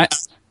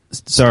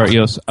 Sorry,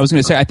 Yos. I was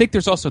going to say, I think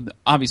there's also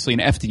obviously an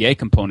FDA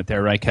component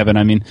there, right, Kevin?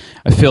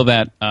 I feel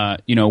that,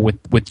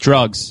 with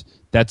drugs,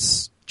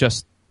 that's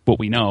just what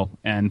we know.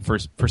 And for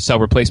cell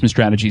replacement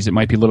strategies, it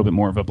might be a little bit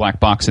more of a black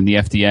box in the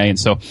FDA. And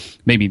so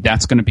maybe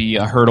that's going to be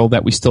a hurdle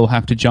that we still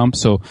have to jump.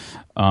 So,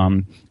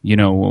 I'm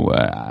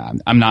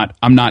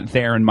not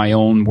there in my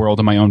own world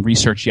and my own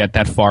research yet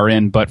that far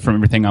in, but from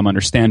everything I'm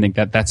understanding,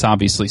 that's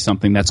obviously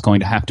something that's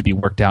going to have to be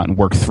worked out and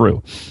worked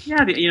through.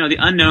 Yeah, the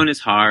unknown is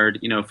hard.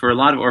 For a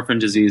lot of orphan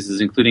diseases,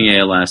 including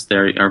ALS,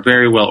 there are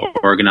very well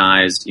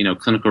organized,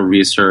 clinical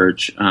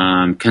research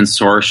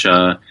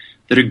consortia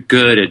that are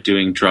good at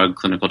doing drug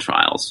clinical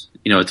trials.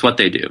 It's what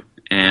they do,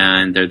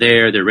 and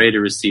they're ready to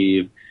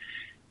receive,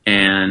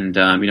 and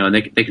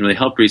they can really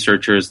help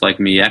researchers like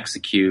me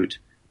execute.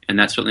 And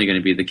that's certainly going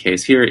to be the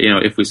case here.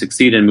 If we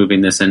succeed in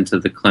moving this into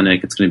the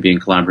clinic, it's going to be in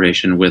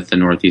collaboration with the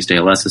Northeast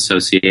ALS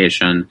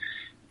Association,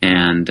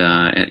 and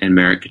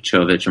Merrick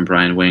Kachovich and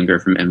Brian Wenger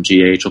from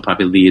MGH will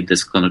probably lead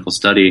this clinical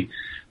study.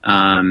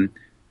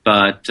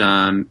 But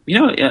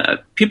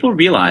people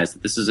realize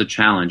that this is a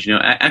challenge.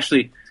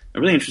 Actually, a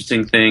really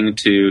interesting thing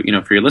to,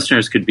 for your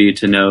listeners could be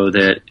to know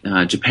that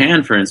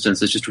Japan, for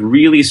instance, has just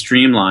really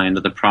streamlined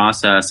the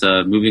process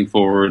of moving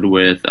forward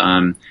with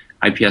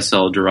iPS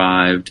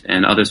cell-derived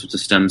and other sorts of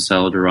stem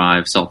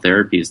cell-derived cell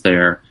therapies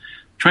there,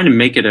 trying to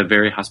make it a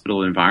very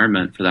hospitable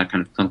environment for that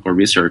kind of clinical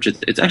research.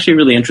 It's actually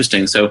really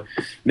interesting. So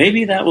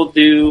maybe that will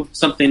do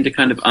something to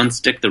kind of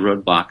unstick the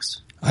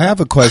roadblocks. I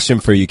have a question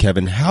for you,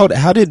 Kevin. How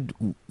did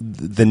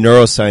the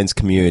neuroscience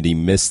community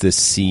miss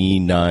this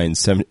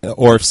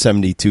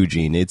ORF72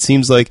 gene? It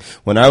seems like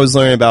when I was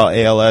learning about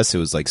ALS, it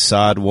was like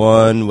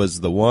SOD1 was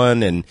the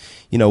one, and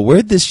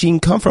where'd this gene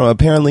come from?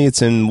 Apparently,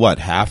 it's in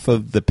half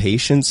of the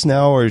patients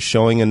now are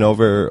showing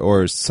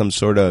or some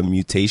sort of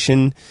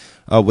mutation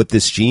with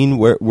this gene.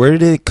 Where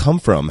did it come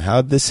from?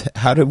 How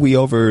did we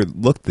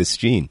overlook this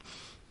gene?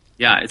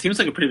 Yeah, it seems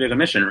like a pretty big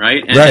omission,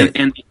 right? Right.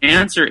 And the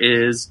answer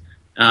is,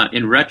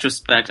 in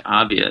retrospect,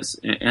 obvious,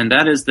 and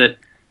that is that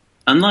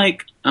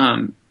unlike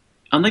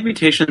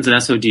mutations in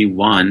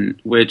SOD1,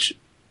 which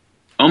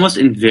almost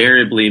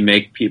invariably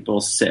make people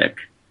sick,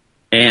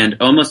 and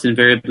almost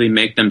invariably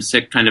make them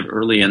sick kind of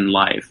early in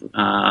life,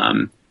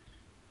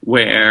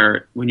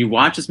 where when you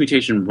watch this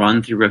mutation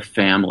run through a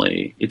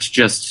family, it's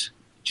just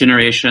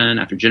generation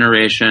after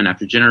generation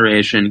after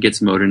generation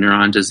gets motor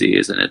neuron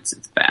disease, and it's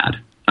bad.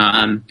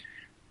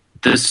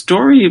 The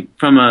story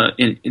from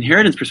an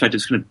inheritance perspective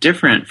is kind of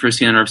different for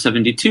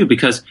CNRF72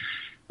 because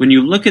when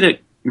you look at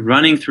it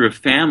running through a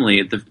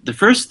family, the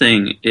first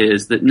thing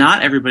is that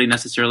not everybody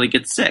necessarily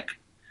gets sick.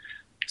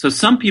 So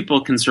some people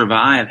can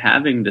survive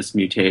having this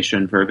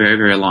mutation for a very,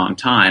 very long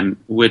time,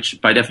 which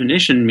by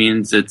definition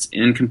means it's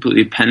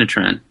incompletely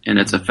penetrant in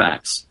its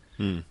effects.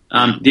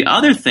 The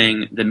other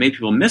thing that made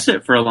people miss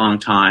it for a long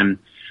time,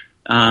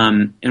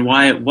 and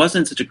why it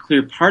wasn't such a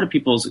clear part of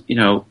people's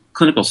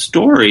clinical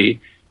story,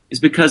 is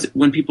because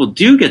when people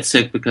do get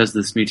sick because of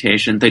this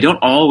mutation, they don't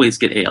always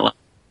get ALS.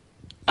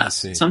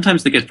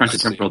 Sometimes they get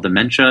frontotemporal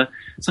dementia.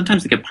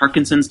 Sometimes they get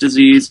Parkinson's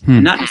disease,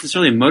 not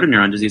necessarily motor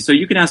neuron disease. So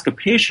you can ask a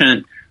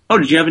patient, "Oh,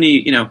 did you have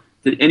any?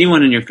 Did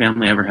anyone in your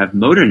family ever have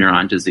motor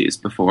neuron disease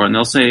before?" And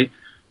they'll say,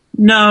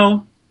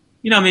 "No.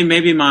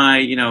 Maybe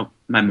my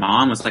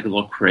mom was like a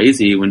little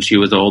crazy when she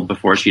was old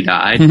before she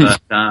died,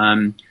 but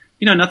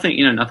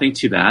nothing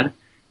too bad."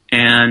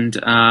 And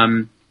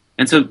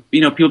so,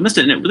 people missed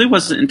it. And it really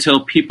wasn't until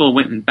people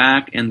went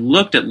back and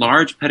looked at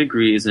large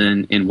pedigrees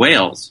in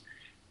Wales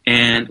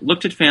and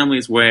looked at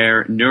families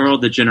where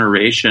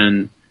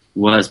neurodegeneration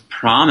was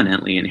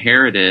prominently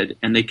inherited,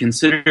 and they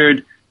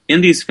considered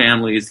in these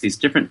families these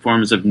different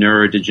forms of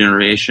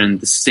neurodegeneration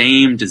the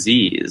same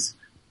disease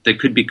that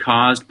could be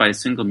caused by a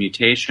single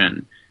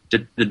mutation.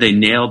 Did they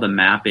nail the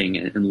mapping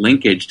and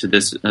linkage to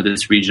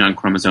this region on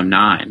chromosome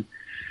 9?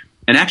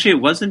 And actually,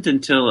 it wasn't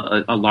until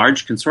a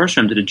large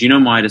consortium did a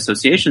genome-wide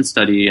association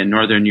study in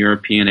Northern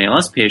European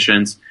ALS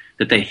patients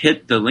that they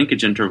hit the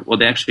linkage interval. Well,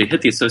 they actually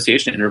hit the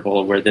association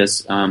interval where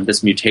this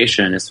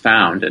mutation is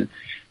found, and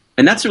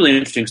that's a really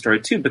interesting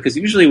story too. Because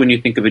usually, when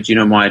you think of a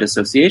genome-wide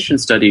association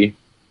study,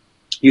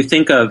 you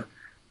think of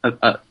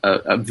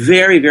a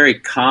very, very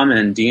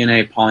common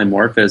DNA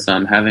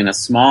polymorphism having a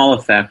small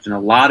effect in a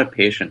lot of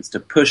patients to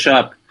push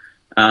up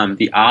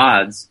the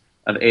odds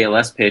of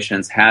ALS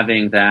patients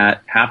having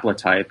that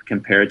haplotype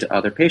compared to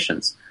other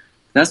patients.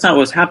 That's not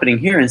what was happening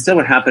here. Instead,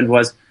 what happened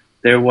was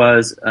there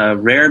was a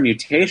rare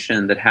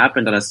mutation that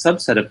happened on a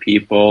subset of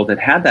people that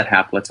had that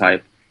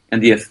haplotype,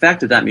 and the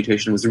effect of that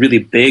mutation was really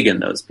big in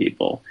those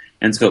people.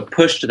 And so it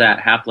pushed that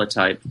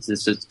haplotype to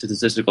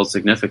statistical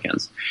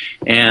significance.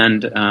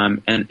 And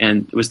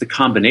it was the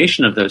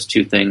combination of those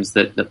two things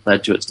that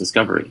led to its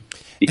discovery.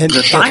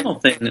 The final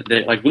thing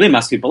that really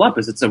messed people up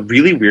is it's a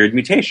really weird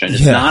mutation.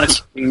 It's not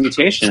a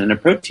mutation in a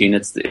protein.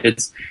 It's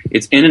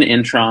in an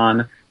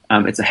intron.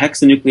 It's a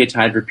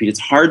hexanucleotide repeat. It's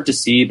hard to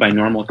see by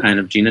normal kind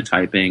of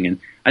genotyping.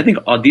 And I think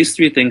all these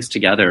three things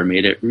together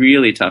made it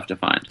really tough to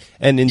find.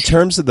 And in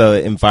terms of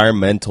the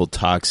environmental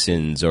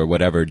toxins or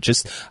whatever,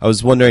 I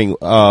was wondering,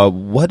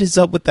 what is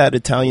up with that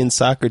Italian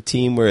soccer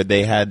team where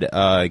they had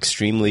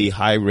extremely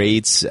high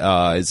rates?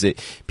 Is it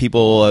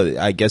people,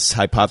 I guess,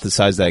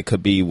 hypothesize that it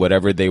could be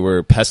whatever they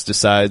were,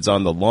 pesticides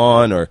on the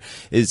lawn, or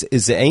is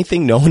there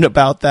anything known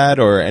about that,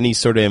 or any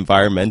sort of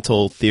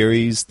environmental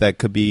theories that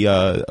could be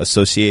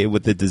associated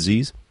with the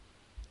disease?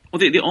 Well,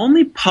 the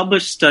only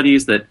published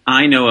studies that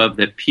I know of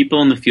that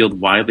people in the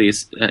field widely,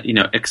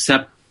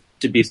 accept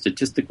to be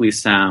statistically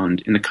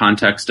sound in the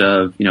context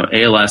of,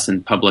 ALS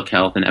and public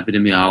health and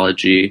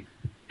epidemiology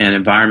and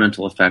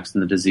environmental effects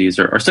in the disease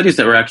are studies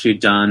that were actually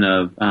done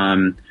of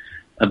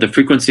the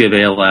frequency of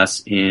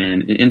ALS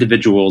in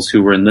individuals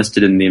who were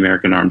enlisted in the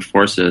American Armed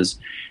Forces.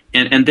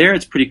 And there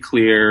it's pretty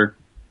clear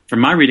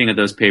from my reading of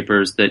those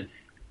papers that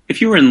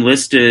if you were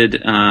enlisted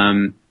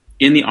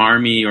in the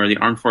Army or the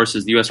Armed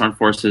Forces, the U.S. Armed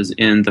Forces,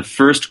 in the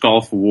first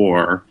Gulf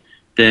War,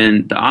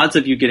 then the odds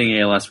of you getting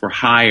ALS were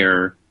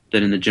higher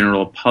than in the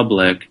general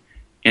public.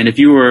 And if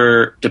you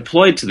were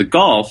deployed to the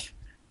Gulf,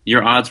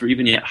 your odds were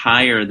even yet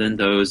higher than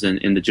those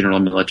in the general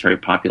military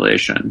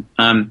population.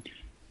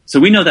 So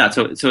we know that.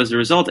 So as a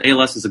result,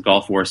 ALS is a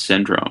Gulf War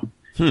syndrome.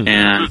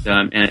 And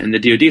the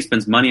DoD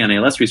spends money on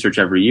ALS research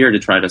every year to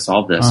try to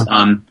solve this.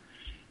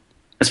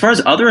 As far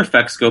as other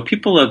effects go,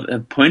 people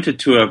have pointed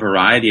to a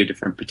variety of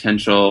different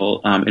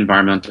potential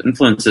environmental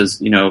influences,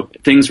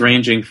 things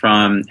ranging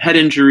from head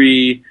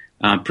injury,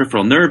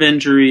 peripheral nerve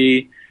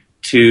injury,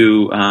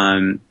 to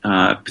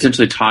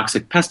potentially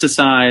toxic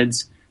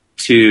pesticides,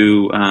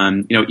 to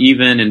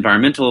even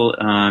environmental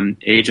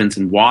agents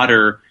in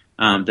water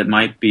that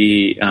might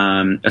be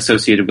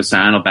associated with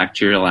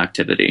cyanobacterial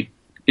activity.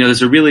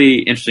 There's a really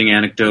interesting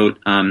anecdote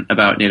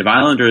about Native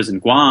Islanders in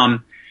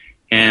Guam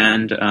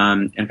and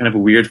kind of a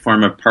weird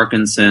form of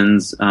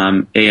Parkinson's,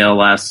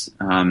 ALS,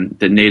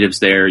 that natives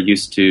there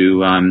used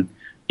to,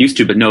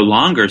 but no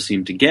longer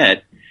seem to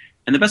get.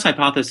 And the best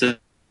hypothesis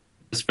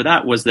for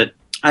that was that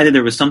either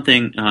there was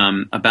something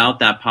about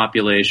that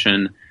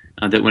population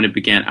that when it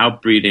began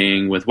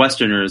outbreeding with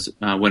Westerners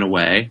went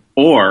away,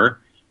 or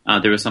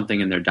there was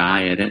something in their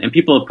diet. And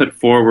people have put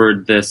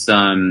forward this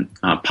palm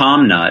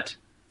nut,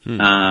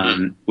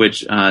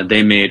 which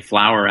they made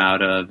flour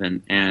out of,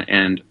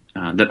 and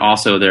that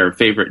also their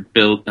favorite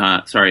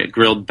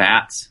grilled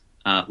bats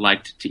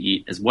liked to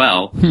eat as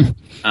well,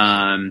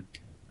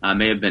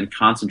 may have been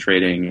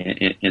concentrating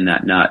in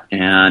that nut.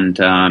 And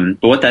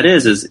but what that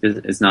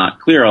is not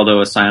clear,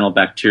 although a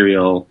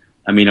cyanobacterial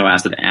amino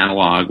acid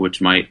analog,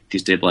 which might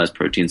destabilize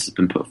proteins, has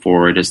been put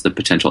forward as the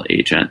potential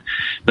agent.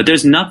 But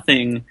there's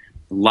nothing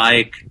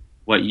like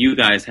what you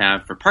guys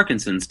have for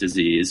Parkinson's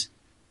disease,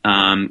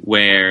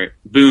 where,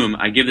 boom,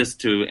 I give this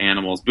to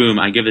animals, boom,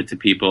 I give it to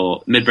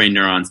people, midbrain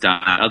neurons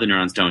die, other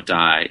neurons don't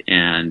die,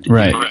 and you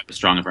have a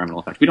strong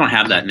environmental effect. We don't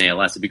have that in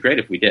ALS. It'd be great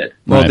if we did.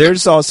 Well,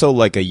 there's also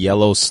like a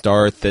yellow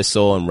star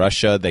thistle in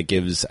Russia that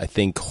gives, I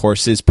think,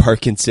 horses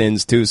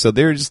Parkinson's too. So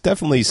there's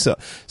definitely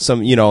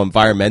some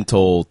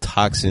environmental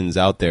toxins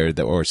out there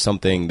or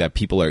something that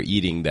people are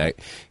eating that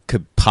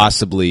could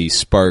possibly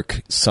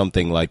spark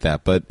something like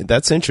that. But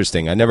that's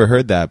interesting. I never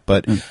heard that.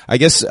 But I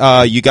guess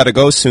you got to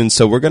go soon,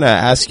 so we're going to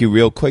ask you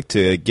real quick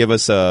to give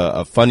us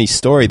a funny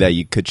story that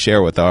you could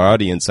share with our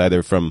audience,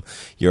 either from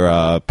your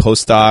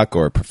postdoc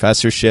or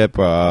professorship,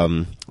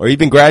 or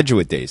even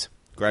graduate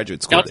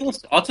school.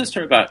 I'll tell a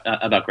story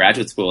about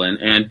graduate school,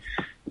 and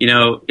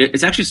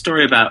it's actually a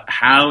story about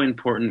how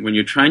important, when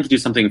you're trying to do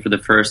something for the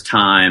first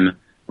time,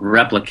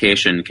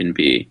 replication can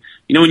be.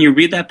 When you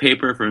read that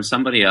paper from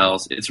somebody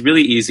else, it's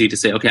really easy to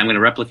say, okay, I'm going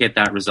to replicate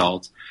that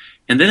result.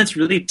 And then it's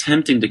really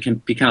tempting to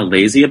be kind of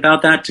lazy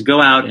about that, to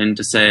go out and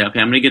to say, okay,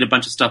 I'm going to get a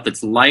bunch of stuff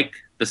that's like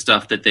the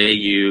stuff that they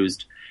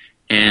used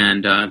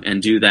and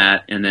do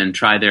that, and then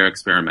try their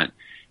experiment.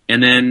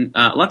 And then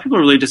a lot of people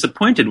are really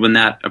disappointed when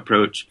that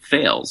approach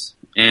fails.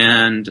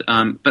 And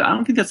but I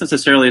don't think that's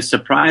necessarily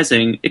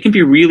surprising. It can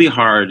be really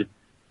hard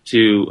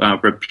to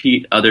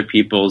repeat other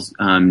people's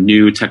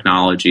new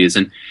technologies.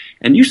 And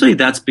usually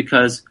that's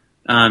because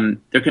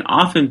there can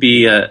often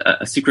be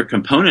a secret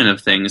component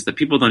of things that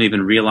people don't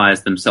even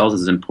realize themselves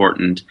as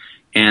important.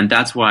 And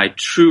that's why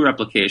true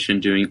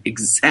replication, doing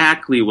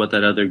exactly what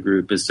that other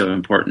group, is so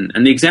important.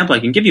 And the example I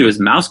can give you is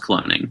mouse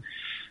cloning.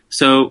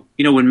 So,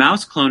 when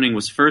mouse cloning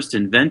was first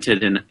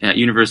invented at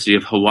University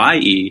of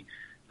Hawaii,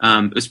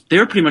 they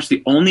were pretty much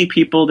the only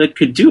people that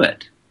could do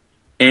it.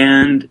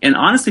 And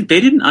honestly, they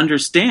didn't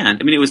understand.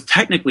 I mean, it was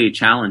technically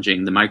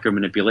challenging, the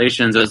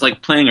micromanipulations. It was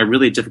like playing a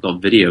really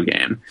difficult video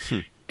game.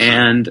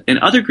 And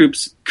other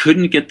groups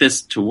couldn't get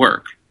this to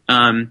work.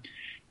 And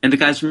the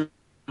guys from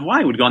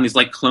Hawaii would go on these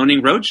like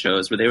cloning road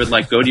shows where they would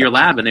like go to your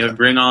lab and they would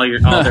bring all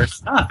their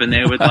stuff, and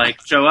they would like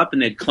show up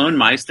and they'd clone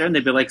mice there, and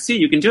they'd be like, see,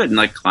 you can do it. And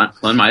like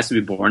clone mice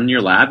would be born in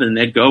your lab, and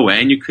they'd go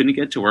away and you couldn't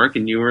get to work,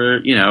 and you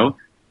were,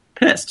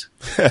 pissed.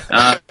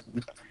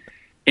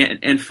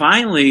 And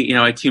finally,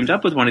 I teamed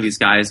up with one of these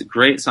guys, a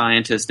great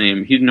scientist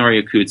named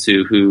Hidenori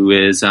Akutsu, who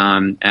is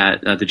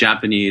at the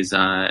Japanese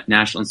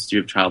National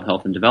Institute of Child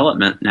Health and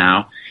Development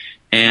now.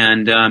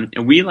 And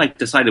we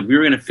decided we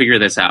were going to figure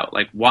this out.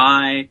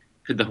 Why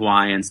could the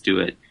Hawaiians do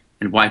it,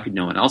 and why could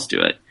no one else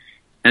do it?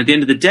 And at the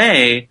end of the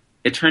day,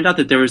 it turned out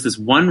that there was this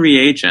one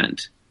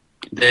reagent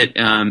that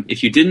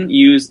if you didn't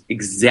use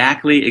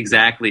exactly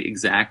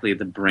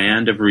the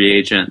brand of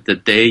reagent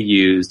that they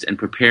used and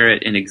prepare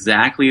it in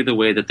exactly the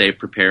way that they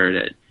prepared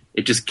it,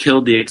 it just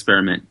killed the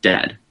experiment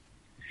dead.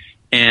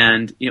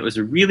 And it was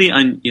a really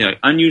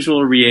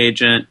unusual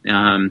reagent.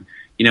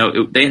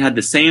 They had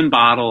the same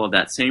bottle of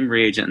that same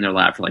reagent in their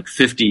lab for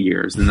 50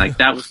 years, and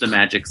that was the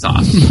magic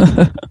sauce.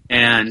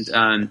 and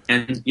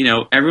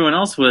everyone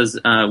else was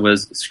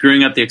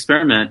screwing up the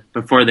experiment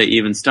before they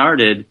even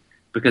started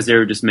because they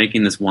were just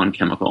making this one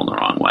chemical in the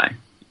wrong way.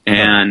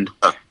 And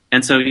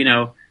so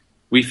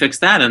we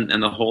fixed that,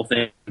 and the whole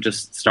thing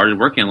just started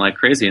working like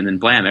crazy. And then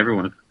blam,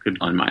 everyone could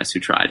on mice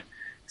who tried.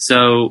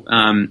 So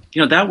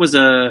that was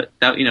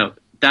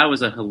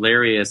a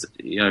hilarious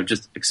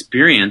just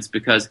experience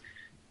because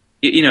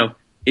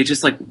it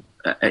just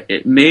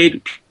it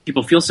made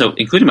people feel so,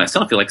 including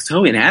myself, feel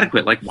so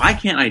inadequate. Why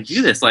can't I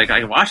do this?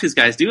 I watch these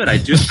guys do it. I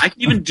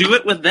can even do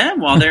it with them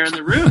while they're in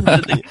the room.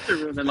 And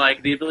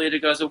the ability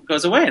to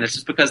goes away. And it's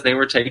just because they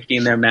were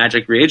taking their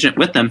magic reagent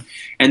with them,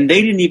 and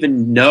they didn't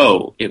even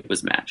know it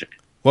was magic.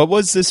 What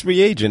was this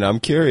reagent? I'm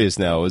curious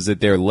now. Was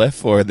it their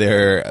LIF or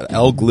their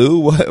L-glue?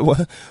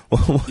 What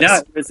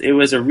No, it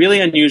was a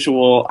really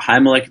unusual high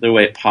molecular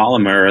weight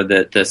polymer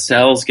that the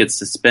cells get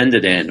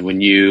suspended in when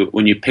you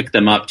pick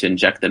them up to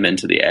inject them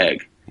into the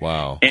egg.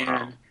 Wow.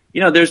 And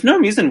there's no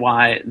reason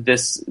why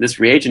this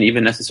reagent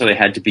even necessarily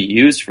had to be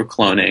used for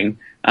cloning.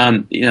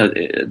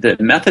 The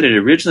method had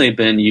originally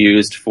been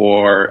used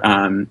for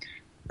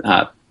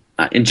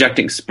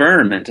injecting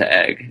sperm into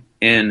egg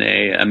in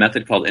a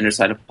method called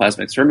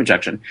intercytoplasmic sperm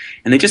injection.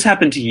 And they just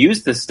happened to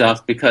use this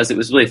stuff because it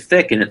was really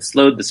thick and it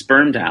slowed the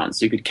sperm down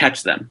so you could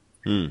catch them.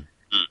 And,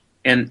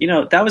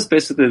 that was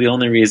basically the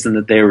only reason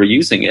that they were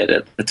using it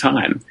at the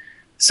time.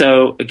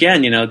 So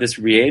again, this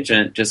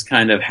reagent just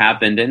kind of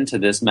happened into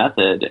this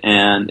method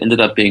and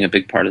ended up being a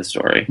big part of the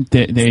story.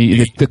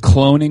 The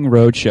cloning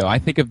roadshow. I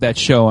think of that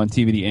show on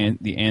TV,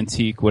 the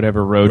antique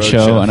whatever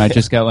roadshow, and I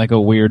just got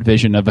a weird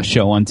vision of a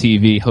show on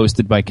TV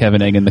hosted by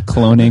Kevin Eggan, the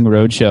cloning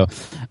roadshow.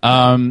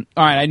 All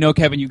right, I know,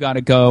 Kevin, you got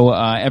to go.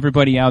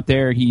 Everybody out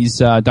there, he's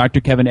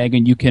Dr. Kevin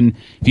Eggan. You can,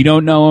 if you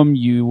don't know him,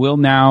 you will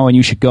now, and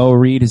you should go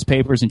read his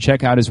papers and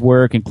check out his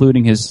work,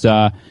 including his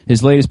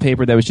latest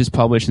paper that was just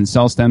published in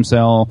Cell Stem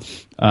Cell.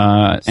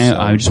 And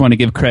I just want to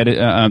give credit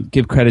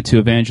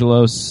to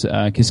Evangelos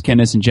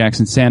Kiskinis and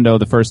Jackson Sando,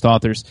 the first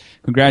authors.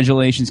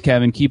 Congratulations,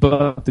 Kevin. Keep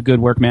up the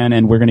good work, man,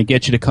 and we're going to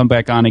get you to come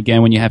back on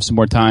again when you have some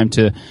more time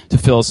to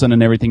fill us in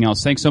and everything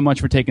else. Thanks so much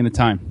for taking the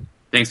time.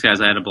 Thanks,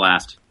 guys. I had a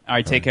blast. All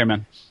right, take care,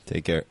 man.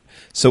 Take care.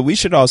 So we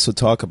should also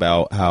talk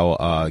about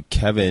how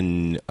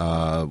Kevin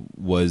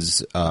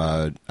was,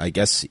 I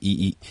guess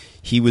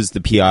he was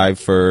the PI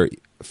for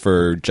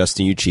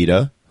Justin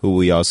Uchida, who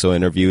we also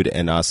interviewed,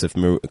 and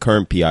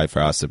current PI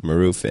for Asif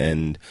Maroof,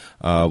 and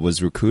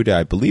was recruited,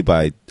 I believe,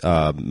 by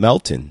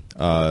Melton.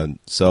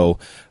 So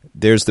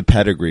there's the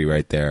pedigree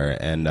right there.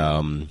 And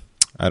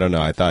I don't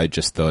know. I thought I'd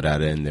just throw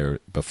that in there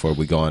before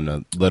we go on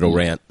a little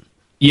rant.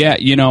 Yeah,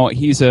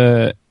 he's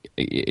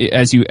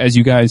as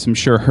you guys I'm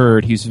sure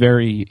heard, he's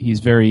very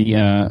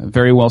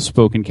well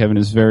spoken. Kevin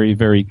is very,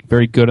 very,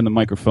 very good on the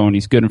microphone.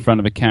 He's good in front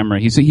of a camera.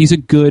 He's a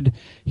good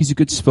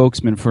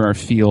spokesman for our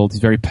field.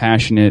 He's very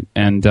passionate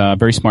and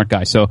very smart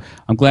guy. So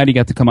I'm glad he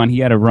got to come on. He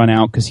had to run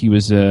out because he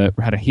has an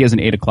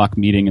 8:00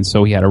 meeting, and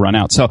so he had to run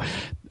out. So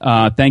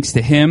thanks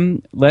to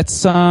him.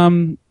 Let's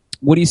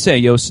what do you say,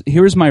 Yos?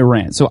 Here's my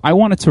rant. So I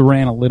wanted to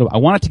rant a little. I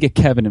wanted to get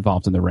Kevin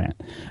involved in the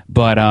rant,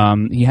 but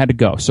he had to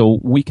go. So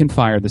we can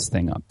fire this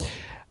thing up.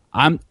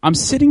 I'm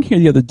sitting here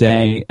the other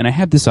day, and I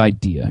had this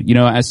idea.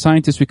 As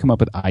scientists, we come up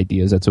with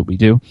ideas. That's what we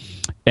do.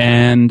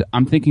 And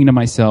I'm thinking to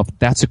myself,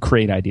 that's a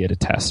great idea to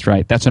test,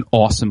 right? That's an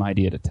awesome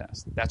idea to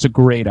test. That's a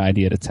great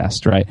idea to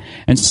test, right?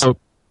 And so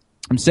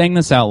I'm saying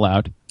this out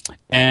loud,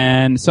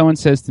 and someone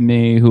says to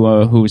me, who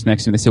was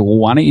next to me, they say, well,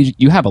 why don't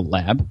you have a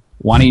lab?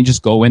 Why don't you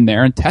just go in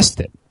there and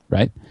test it,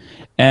 right?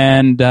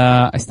 And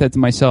I said to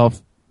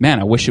myself, man,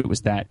 I wish it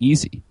was that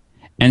easy.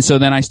 And so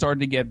then I started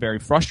to get very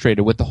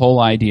frustrated with the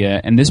whole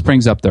idea, and this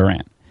brings up the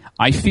rant.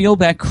 I feel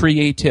that I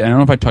don't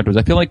know if I talked about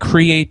this, I feel like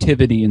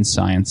creativity in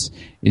science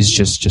is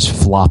just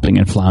flopping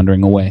and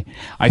floundering away.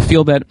 I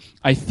feel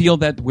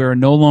that we're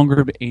no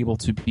longer able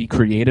to be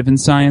creative in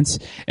science,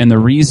 and the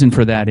reason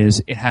for that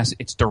is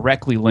it's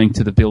directly linked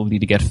to the ability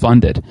to get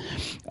funded.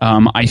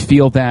 I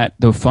feel that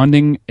the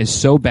funding is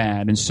so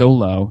bad and so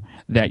low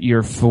that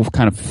you're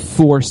kind of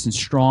forced and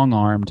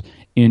strong-armed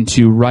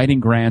into writing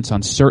grants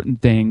on certain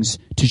things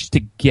to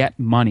get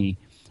money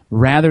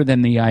rather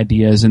than the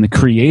ideas and the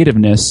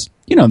creativeness,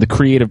 the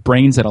creative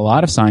brains that a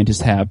lot of scientists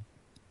have.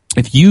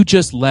 If you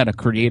just let a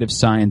creative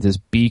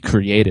scientist be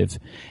creative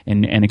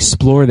and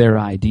explore their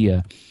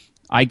idea,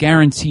 I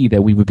guarantee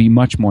that we would be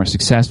much more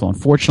successful.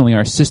 Unfortunately,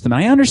 our system,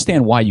 and I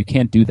understand why you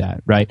can't do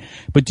that, right?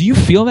 But do you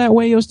feel that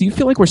way, Yost? Do you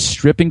feel like we're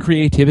stripping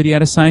creativity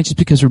out of science just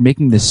because we're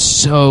making this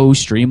so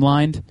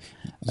streamlined?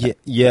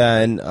 Yeah,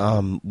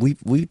 and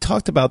we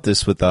talked about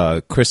this with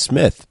Chris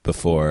Smith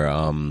before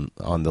on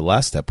the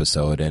last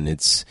episode, and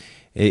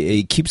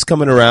it keeps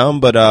coming around,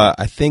 but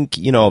I think,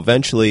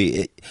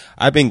 eventually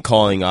I've been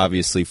calling,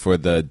 obviously, for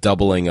the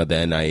doubling of the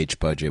NIH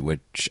budget,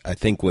 which I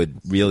think would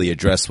really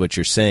address what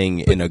you're saying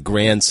in a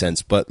grand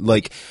sense. But,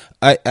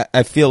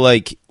 I feel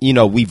like,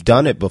 we've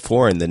done it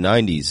before in the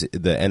 90s.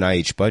 The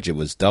NIH budget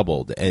was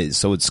doubled, and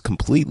so it's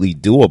completely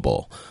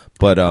doable.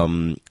 But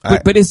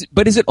is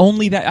it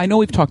only that? I know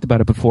we've talked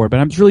about it before,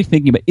 but I'm just really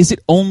thinking about, is it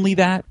only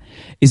that?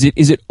 Is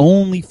it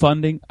only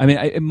funding? I mean,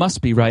 it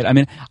must be, right? I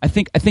mean, I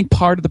think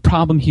part of the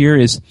problem here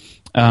is,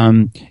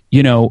 when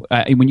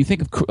you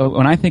think of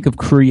when I think of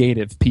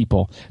creative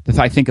people,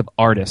 I think of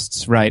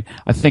artists, right?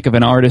 I think of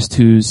an artist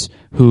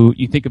who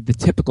you think of the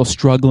typical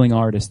struggling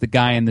artist, the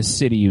guy in the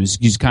city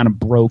who's kind of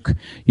broke,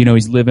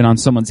 he's living on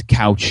someone's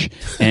couch,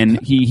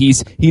 and he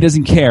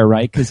doesn't care,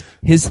 right? Because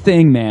his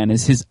thing, man,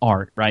 is his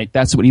art, right?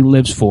 That's what he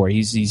lives for.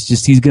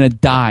 He's gonna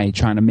die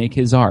trying to make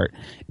his art,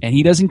 and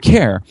he doesn't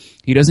care.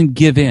 He doesn't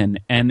give in,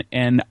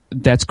 and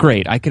that's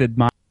great. I could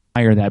admire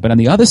that. But on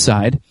the other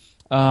side,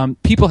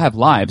 people have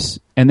lives,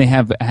 and they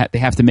have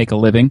to make a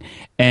living,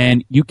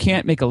 and you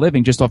can't make a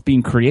living just off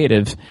being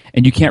creative,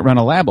 and you can't run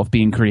a lab off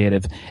being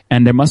creative,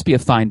 and there must be a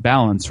fine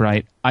balance,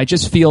 right? I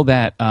just feel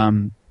that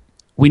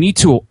we need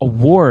to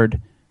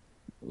award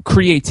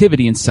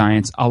creativity in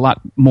science a lot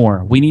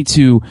more. We need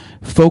to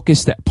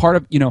focus that part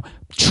of,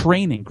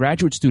 training,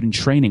 graduate student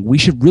training. We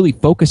should really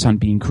focus on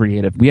being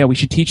creative. Yeah, we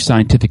should teach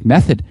scientific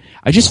method.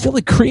 I just feel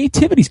like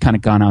creativity's kind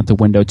of gone out the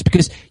window. It's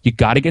because you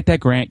got to get that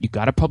grant, you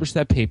got to publish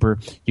that paper,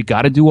 you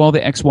got to do all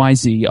the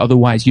XYZ,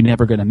 otherwise you're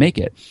never going to make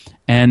it.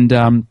 And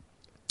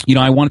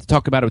I wanted to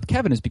talk about it with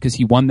Kevin is because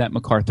he won that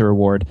MacArthur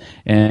Award,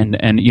 and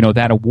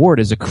that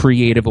award is a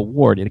creative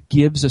award. It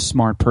gives a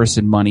smart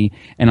person money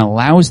and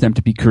allows them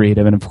to be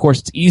creative. And of course,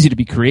 it's easy to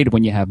be creative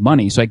when you have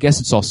money. So I guess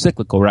it's all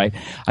cyclical, right?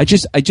 I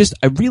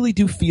really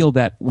do feel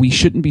that we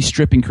shouldn't be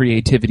stripping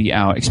creativity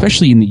out,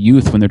 especially in the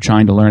youth when they're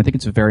trying to learn. I think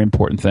it's a very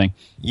important thing.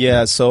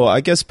 Yeah. So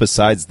I guess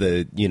besides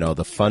the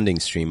funding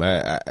stream,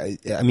 I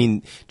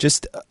mean,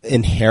 just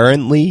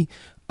inherently,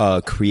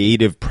 a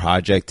creative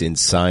project in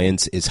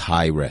science is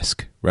high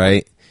risk,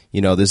 right?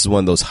 This is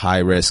one of those high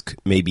risk,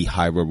 maybe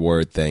high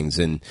reward things.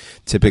 And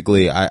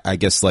typically, I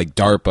guess like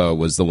DARPA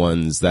was the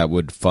ones that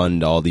would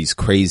fund all these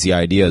crazy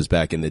ideas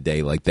back in the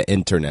day, like the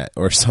internet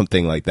or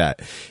something like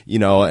that,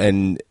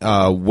 and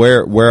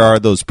where are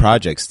those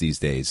projects these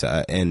days?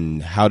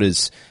 And how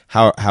is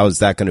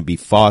that going to be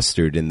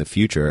fostered in the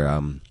future?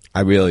 I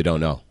really don't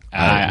know.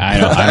 I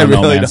don't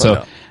know,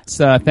 man.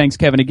 So thanks,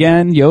 Kevin,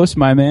 again. Yost,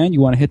 my man, you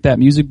want to hit that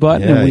music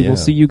button, and we will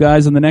see you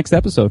guys in the next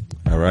episode.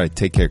 All right.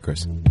 Take care,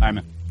 Chris. All right,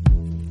 man.